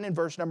wouldn't mind, in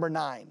verse number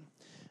 9.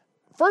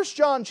 1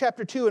 John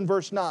chapter 2 and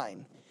verse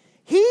 9.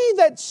 He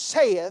that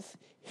saith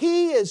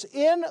he is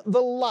in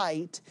the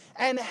light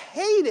and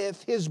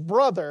hateth his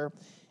brother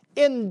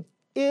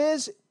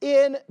is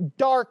in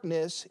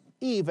darkness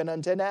even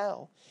unto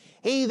now.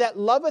 He that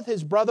loveth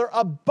his brother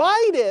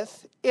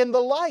abideth in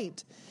the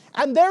light,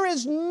 and there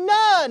is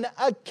none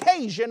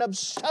occasion of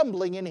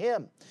stumbling in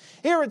him.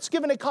 Here it's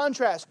given a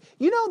contrast.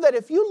 You know that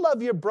if you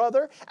love your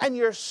brother and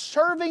you're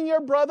serving your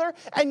brother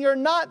and you're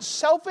not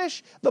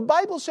selfish, the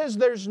Bible says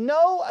there's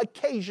no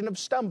occasion of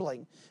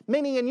stumbling.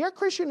 Meaning in your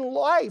Christian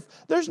life,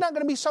 there's not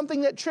going to be something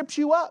that trips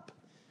you up.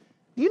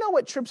 Do you know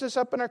what trips us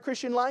up in our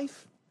Christian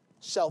life?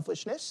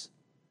 Selfishness.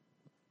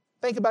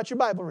 Think about your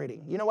Bible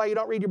reading. You know why you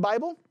don't read your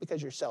Bible? Because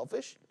you're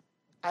selfish.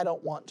 I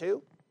don't want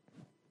to.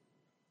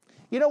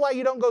 You know why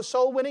you don't go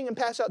soul winning and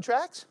pass out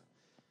tracts?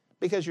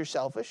 Because you're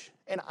selfish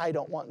and I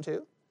don't want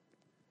to.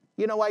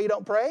 You know why you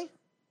don't pray?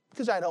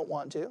 Because I don't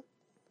want to.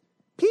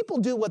 People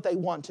do what they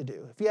want to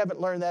do. If you haven't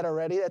learned that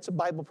already, that's a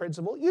Bible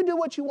principle. You do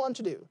what you want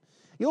to do.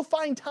 You'll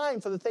find time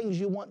for the things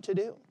you want to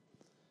do.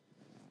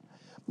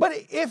 But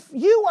if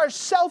you are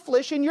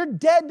selfish and you're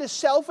dead to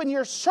self and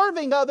you're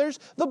serving others,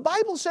 the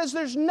Bible says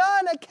there's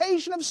none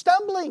occasion of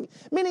stumbling.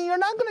 Meaning you're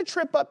not going to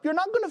trip up, you're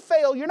not going to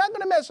fail, you're not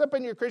going to mess up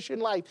in your Christian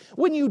life.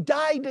 When you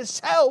die to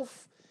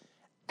self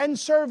and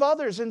serve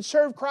others and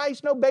serve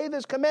Christ and obey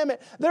this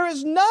commandment, there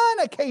is none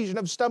occasion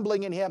of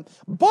stumbling in him.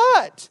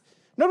 But,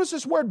 notice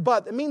this word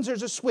but, that means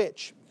there's a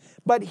switch.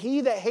 But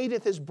he that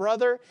hateth his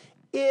brother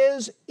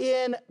is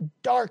in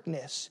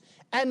darkness,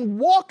 and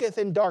walketh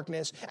in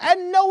darkness,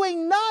 and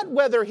knowing not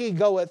whither he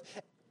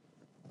goeth,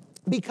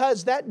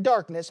 because that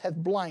darkness hath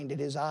blinded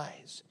his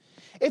eyes.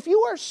 If you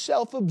are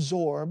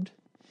self-absorbed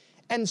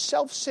and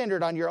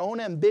self-centered on your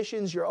own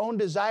ambitions, your own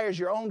desires,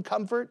 your own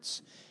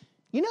comforts,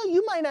 you know,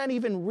 you might not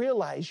even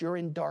realize you're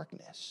in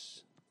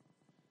darkness.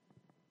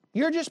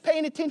 You're just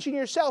paying attention to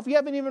yourself. You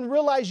haven't even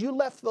realized you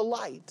left the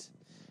light.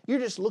 You're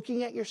just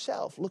looking at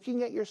yourself,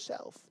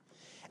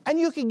 And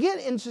you can get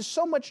into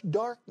so much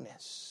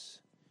darkness.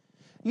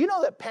 You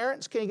know that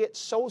parents can get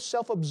so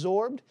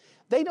self-absorbed,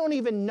 they don't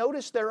even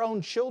notice their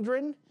own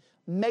children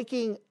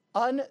making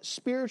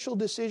unspiritual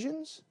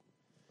decisions?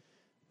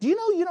 Do you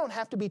know you don't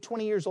have to be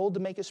 20 years old to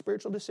make a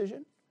spiritual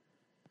decision?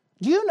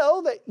 Do you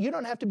know that you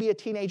don't have to be a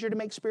teenager to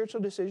make a spiritual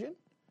decision?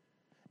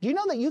 Do you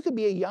know that you could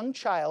be a young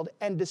child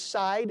and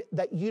decide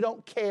that you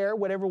don't care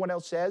what everyone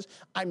else says?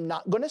 I'm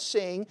not going to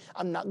sing.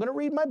 I'm not going to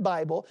read my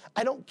Bible.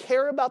 I don't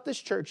care about this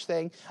church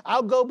thing.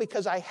 I'll go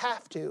because I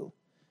have to.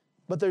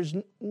 But there's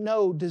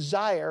no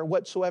desire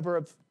whatsoever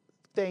of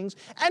things.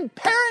 And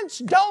parents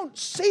don't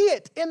see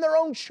it in their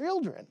own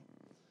children.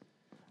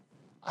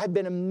 I've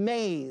been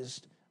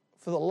amazed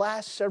for the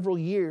last several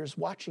years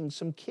watching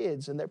some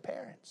kids and their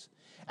parents.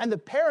 And the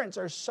parents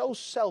are so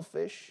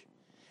selfish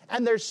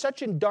and they're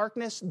such in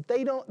darkness,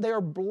 they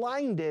are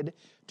blinded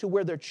to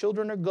where their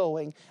children are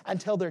going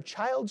until their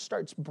child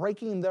starts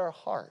breaking their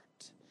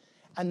heart.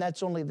 And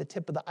that's only the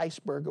tip of the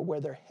iceberg of where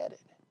they're headed.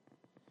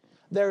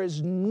 There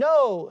is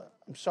no,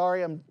 I'm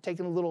sorry, I'm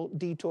taking a little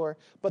detour,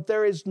 but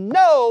there is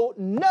no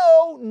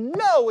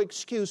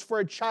excuse for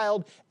a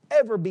child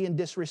ever being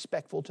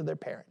disrespectful to their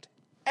parent.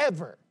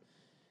 Ever.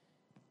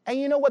 And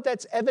you know what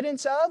that's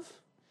evidence of?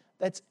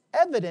 That's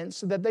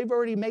evidence that they've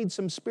already made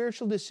some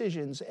spiritual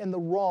decisions in the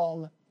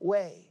wrong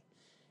way.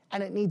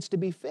 And it needs to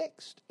be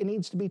fixed. It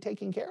needs to be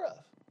taken care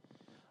of.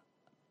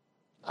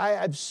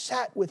 I've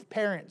sat with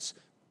parents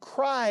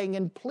crying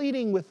and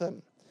pleading with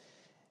them.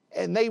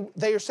 And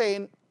they are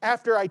saying,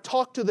 after I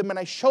talk to them and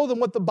I show them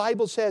what the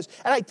Bible says,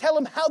 and I tell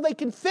them how they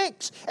can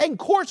fix and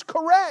course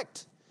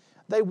correct,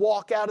 they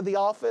walk out of the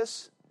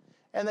office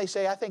and they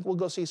say, I think we'll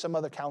go see some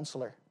other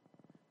counselor.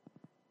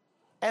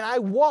 And I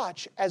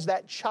watch as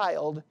that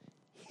child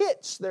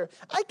hits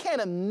I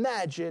can't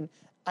imagine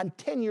a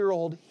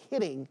 10-year-old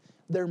hitting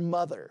their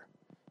mother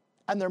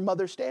and their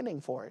mother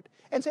standing for it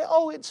and say,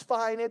 oh, it's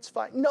fine, it's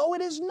fine. No,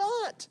 it is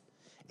not.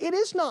 It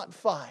is not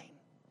fine.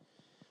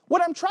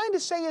 What I'm trying to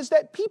say is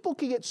that people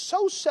can get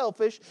so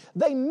selfish,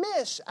 they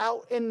miss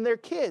out in their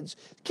kids.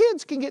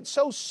 Kids can get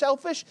so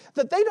selfish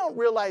that they don't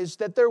realize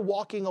that they're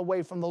walking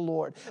away from the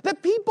Lord.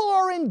 That people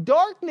are in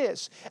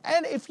darkness.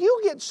 And if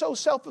you get so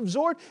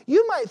self-absorbed,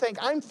 you might think,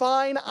 I'm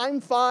fine.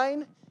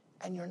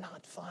 and you're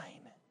not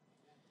fine.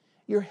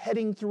 You're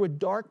heading through a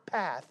dark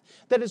path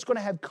that is going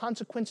to have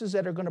consequences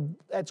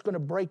that's going to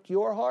break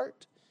your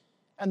heart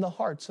and the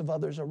hearts of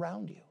others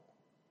around you.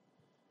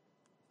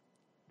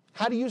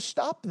 How do you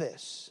stop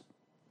this?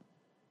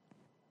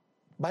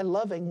 By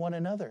loving one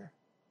another.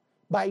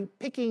 By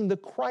picking the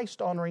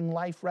Christ-honoring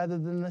life rather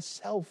than the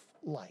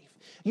self-life.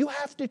 You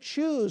have to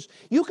choose.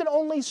 You can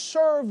only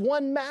serve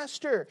one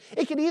master.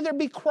 It can either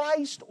be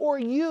Christ or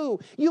you.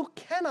 You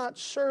cannot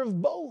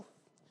serve both.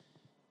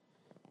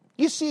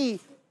 You see,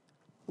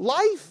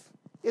 life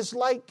is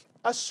like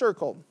a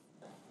circle.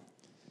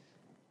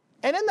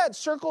 And in that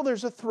circle,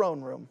 there's a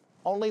throne room.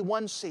 Only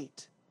one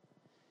seat.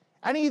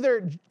 And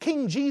either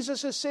King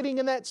Jesus is sitting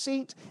in that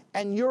seat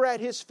and you're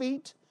at his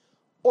feet,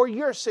 or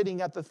you're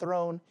sitting at the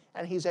throne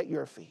and he's at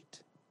your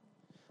feet.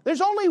 There's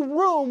only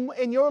room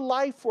in your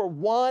life for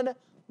one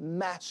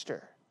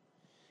master.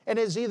 And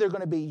it's either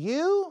going to be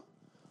you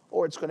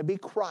or it's going to be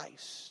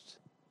Christ.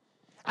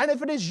 And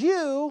if it is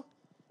you,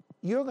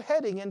 you're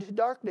heading into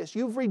darkness.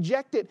 You've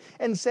rejected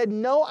and said,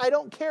 no, I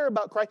don't care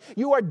about Christ.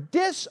 You are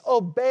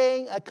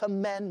disobeying a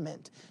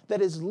commandment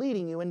that is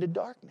leading you into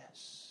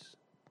darkness.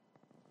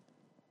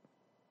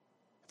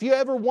 If you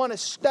ever want to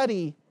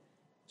study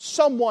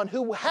someone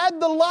who had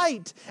the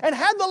light and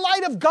had the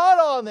light of God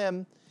on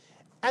them,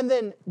 and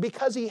then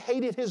because he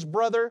hated his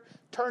brother,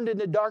 turned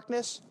into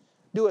darkness,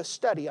 do a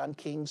study on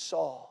King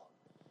Saul.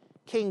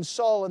 King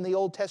Saul in the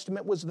Old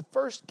Testament was the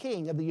first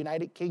king of the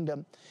United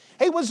Kingdom.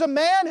 He was a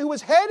man who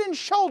was head and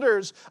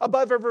shoulders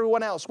above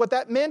everyone else. What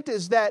that meant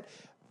is that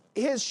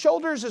his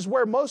shoulders is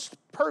where most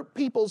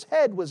people's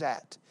head was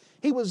at.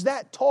 He was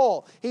that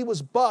tall. He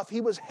was buff.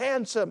 He was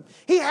handsome.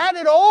 He had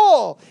it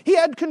all. He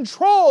had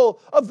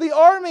control of the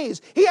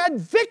armies. He had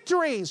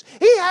victories.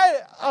 He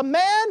had a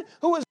man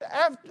who was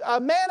a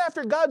man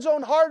after God's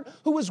own heart,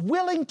 who was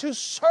willing to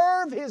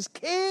serve his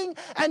king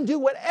and do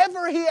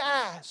whatever he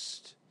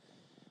asked.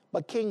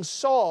 But King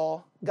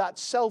Saul got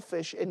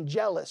selfish and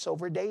jealous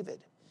over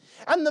David.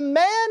 And the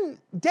man,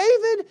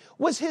 David,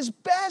 was his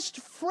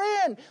best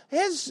friend.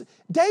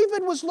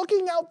 David was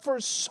looking out for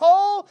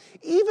Saul.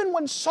 Even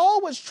when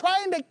Saul was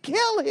trying to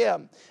kill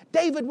him,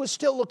 David was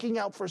still looking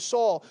out for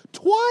Saul.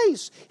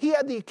 Twice he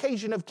had the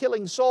occasion of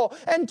killing Saul.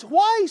 And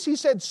twice he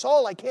said,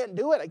 Saul, I can't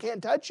do it. I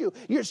can't touch you.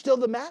 You're still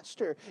the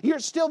master. You're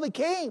still the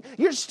king.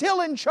 You're still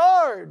in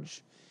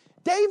charge.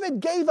 David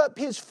gave up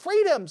his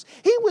freedoms.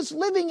 He was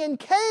living in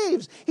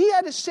caves. He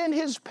had to send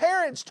his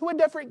parents to a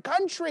different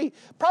country.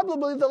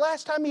 Probably the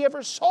last time he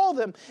ever saw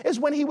them is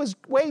when he was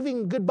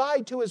waving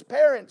goodbye to his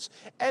parents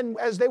and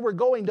as they were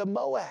going to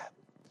Moab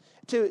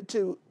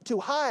to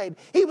hide.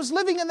 He was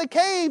living in the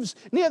caves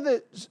near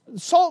the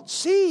Salt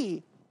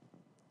Sea.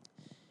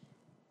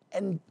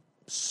 And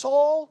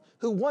Saul,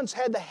 who once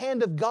had the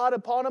hand of God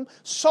upon him,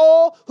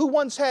 Saul, who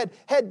once had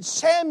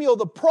Samuel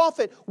the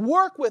prophet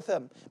work with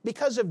him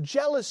because of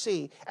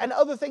jealousy and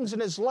other things in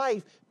his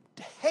life,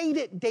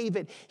 hated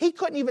David. He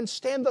couldn't even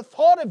stand the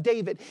thought of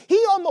David.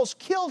 He almost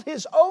killed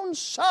his own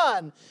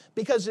son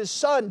because his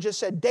son just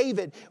said,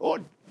 David,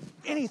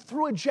 and he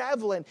threw a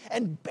javelin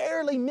and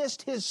barely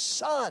missed his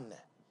son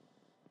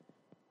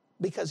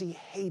because he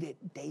hated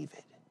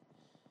David.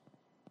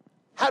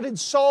 How did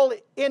Saul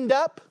end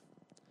up?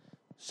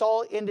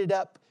 Saul ended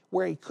up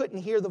where he couldn't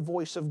hear the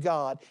voice of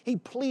God. He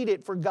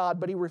pleaded for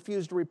God, but he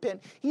refused to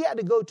repent. He had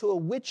to go to a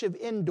witch of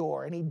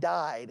Endor, and he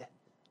died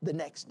the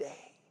next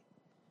day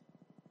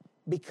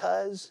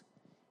because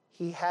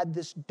he had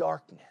this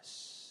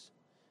darkness.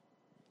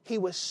 He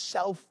was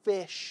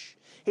selfish.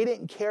 He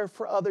didn't care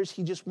for others.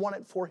 He just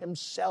wanted for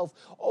himself.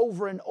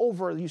 Over and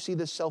over, you see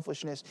this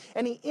selfishness.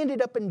 And he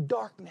ended up in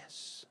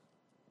darkness.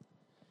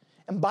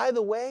 And by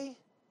the way,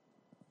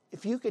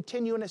 if you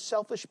continue in a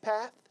selfish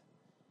path,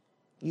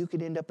 you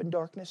could end up in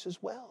darkness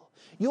as well.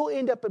 You'll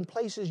end up in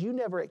places you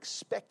never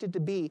expected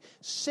to be.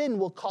 Sin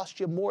will cost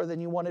you more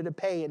than you wanted to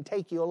pay and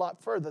take you a lot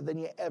further than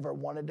you ever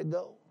wanted to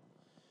go.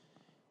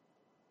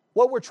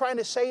 What we're trying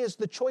to say is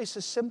the choice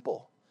is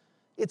simple.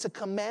 It's a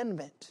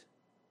commandment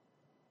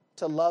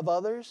to love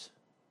others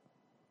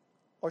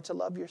or to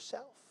love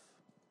yourself.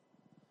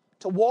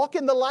 To walk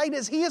in the light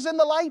as He is in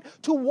the light,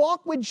 to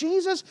walk with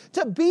Jesus,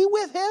 to be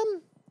with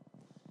Him,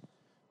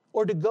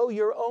 or to go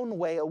your own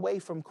way away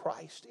from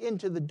Christ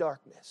into the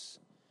darkness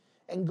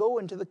and go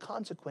into the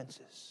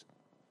consequences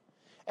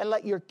and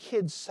let your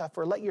kids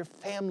suffer, let your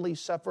family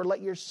suffer,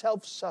 let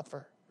yourself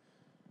suffer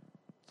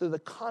through the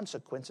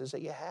consequences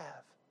that you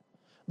have.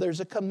 There's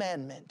a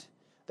commandment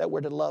that we're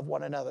to love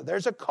one another.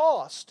 There's a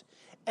cost,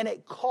 and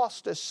it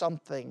cost us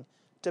something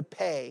to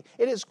pay.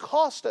 It has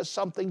cost us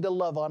something to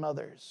love on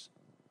others.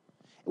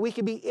 We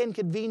can be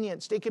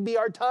inconvenienced. It could be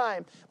our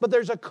time, but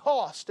there's a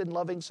cost in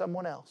loving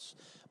someone else.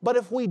 But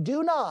if we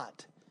do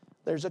not,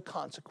 there's a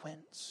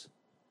consequence.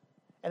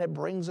 And it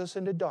brings us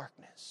into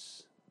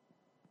darkness.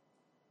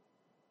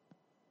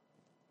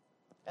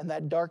 And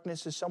that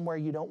darkness is somewhere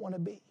you don't want to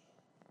be.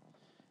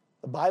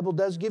 The Bible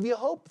does give you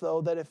hope,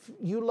 though, that if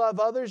you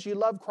love others, you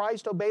love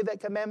Christ, obey that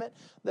commandment,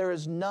 there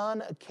is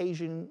none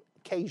occasion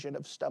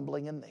of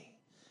stumbling in thee.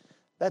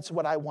 That's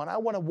what I want. I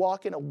want to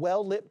walk in a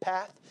well-lit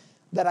path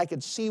that I can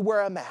see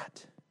where I'm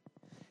at.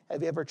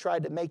 Have you ever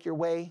tried to make your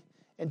way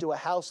into a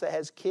house that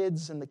has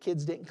kids and the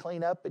kids didn't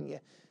clean up, and you,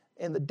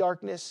 in the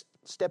darkness,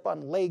 step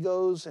on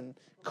Legos and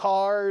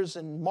cars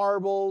and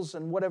marbles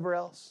and whatever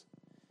else?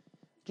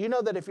 Do you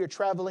know that if you're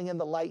traveling in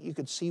the light, you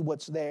could see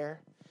what's there?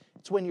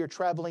 It's when you're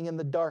traveling in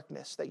the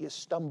darkness that you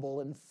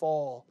stumble and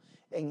fall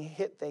and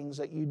hit things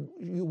that you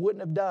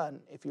wouldn't have done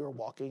if you were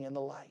walking in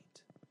the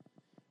light.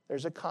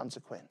 There's a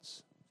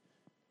consequence.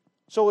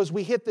 So as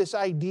we hit this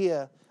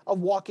idea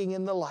of walking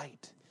in the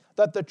light,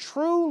 that the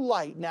true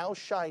light now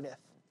shineth.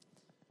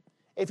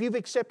 If you've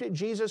accepted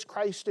Jesus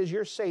Christ as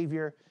your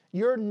Savior,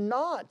 you're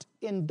not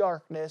in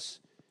darkness,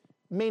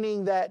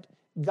 meaning that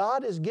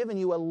God has given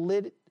you a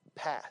lit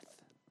path.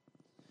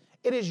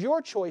 It is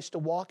your choice to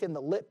walk in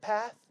the lit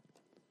path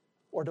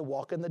or to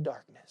walk in the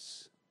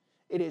darkness.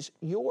 It is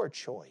your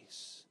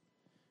choice.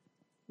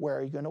 Where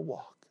are you going to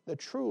walk? The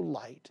true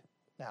light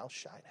now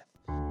shineth.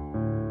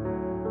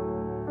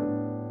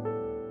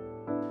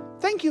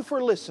 Thank you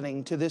for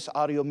listening to this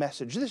audio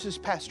message. This is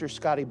Pastor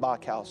Scotty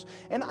Bachhaus,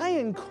 and I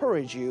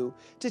encourage you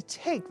to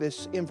take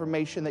this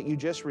information that you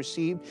just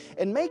received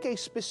and make a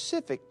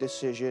specific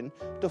decision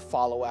to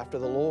follow after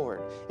the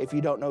Lord. If you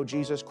don't know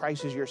Jesus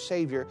Christ as your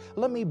Savior,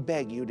 let me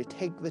beg you to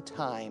take the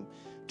time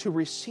to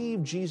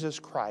receive Jesus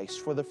Christ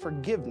for the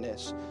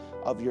forgiveness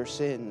of your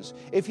sins.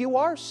 If you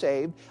are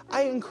saved,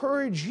 I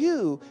encourage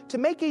you to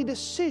make a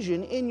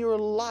decision in your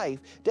life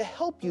to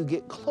help you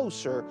get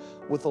closer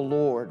with the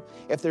Lord.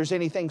 If there's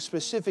anything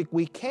specific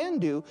we can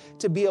do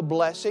to be a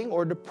blessing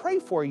or to pray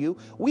for you,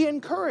 we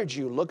encourage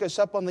you. Look us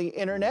up on the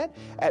internet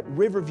at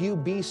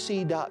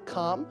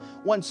riverviewbc.com.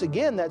 Once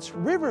again, that's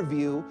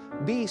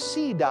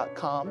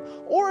riverviewbc.com.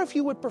 Or if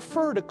you would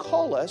prefer to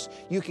call us,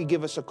 you can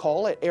give us a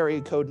call at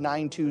area code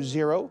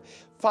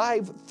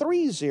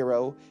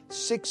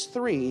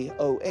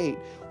 920-530-6308.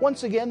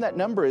 Once again, that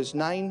number is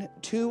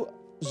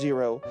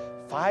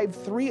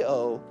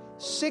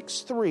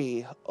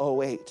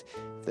 920-530-6308.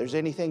 If there's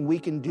anything we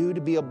can do to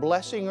be a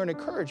blessing or an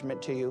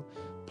encouragement to you,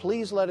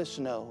 please let us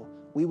know.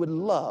 We would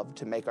love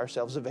to make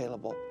ourselves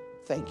available.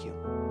 Thank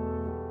you.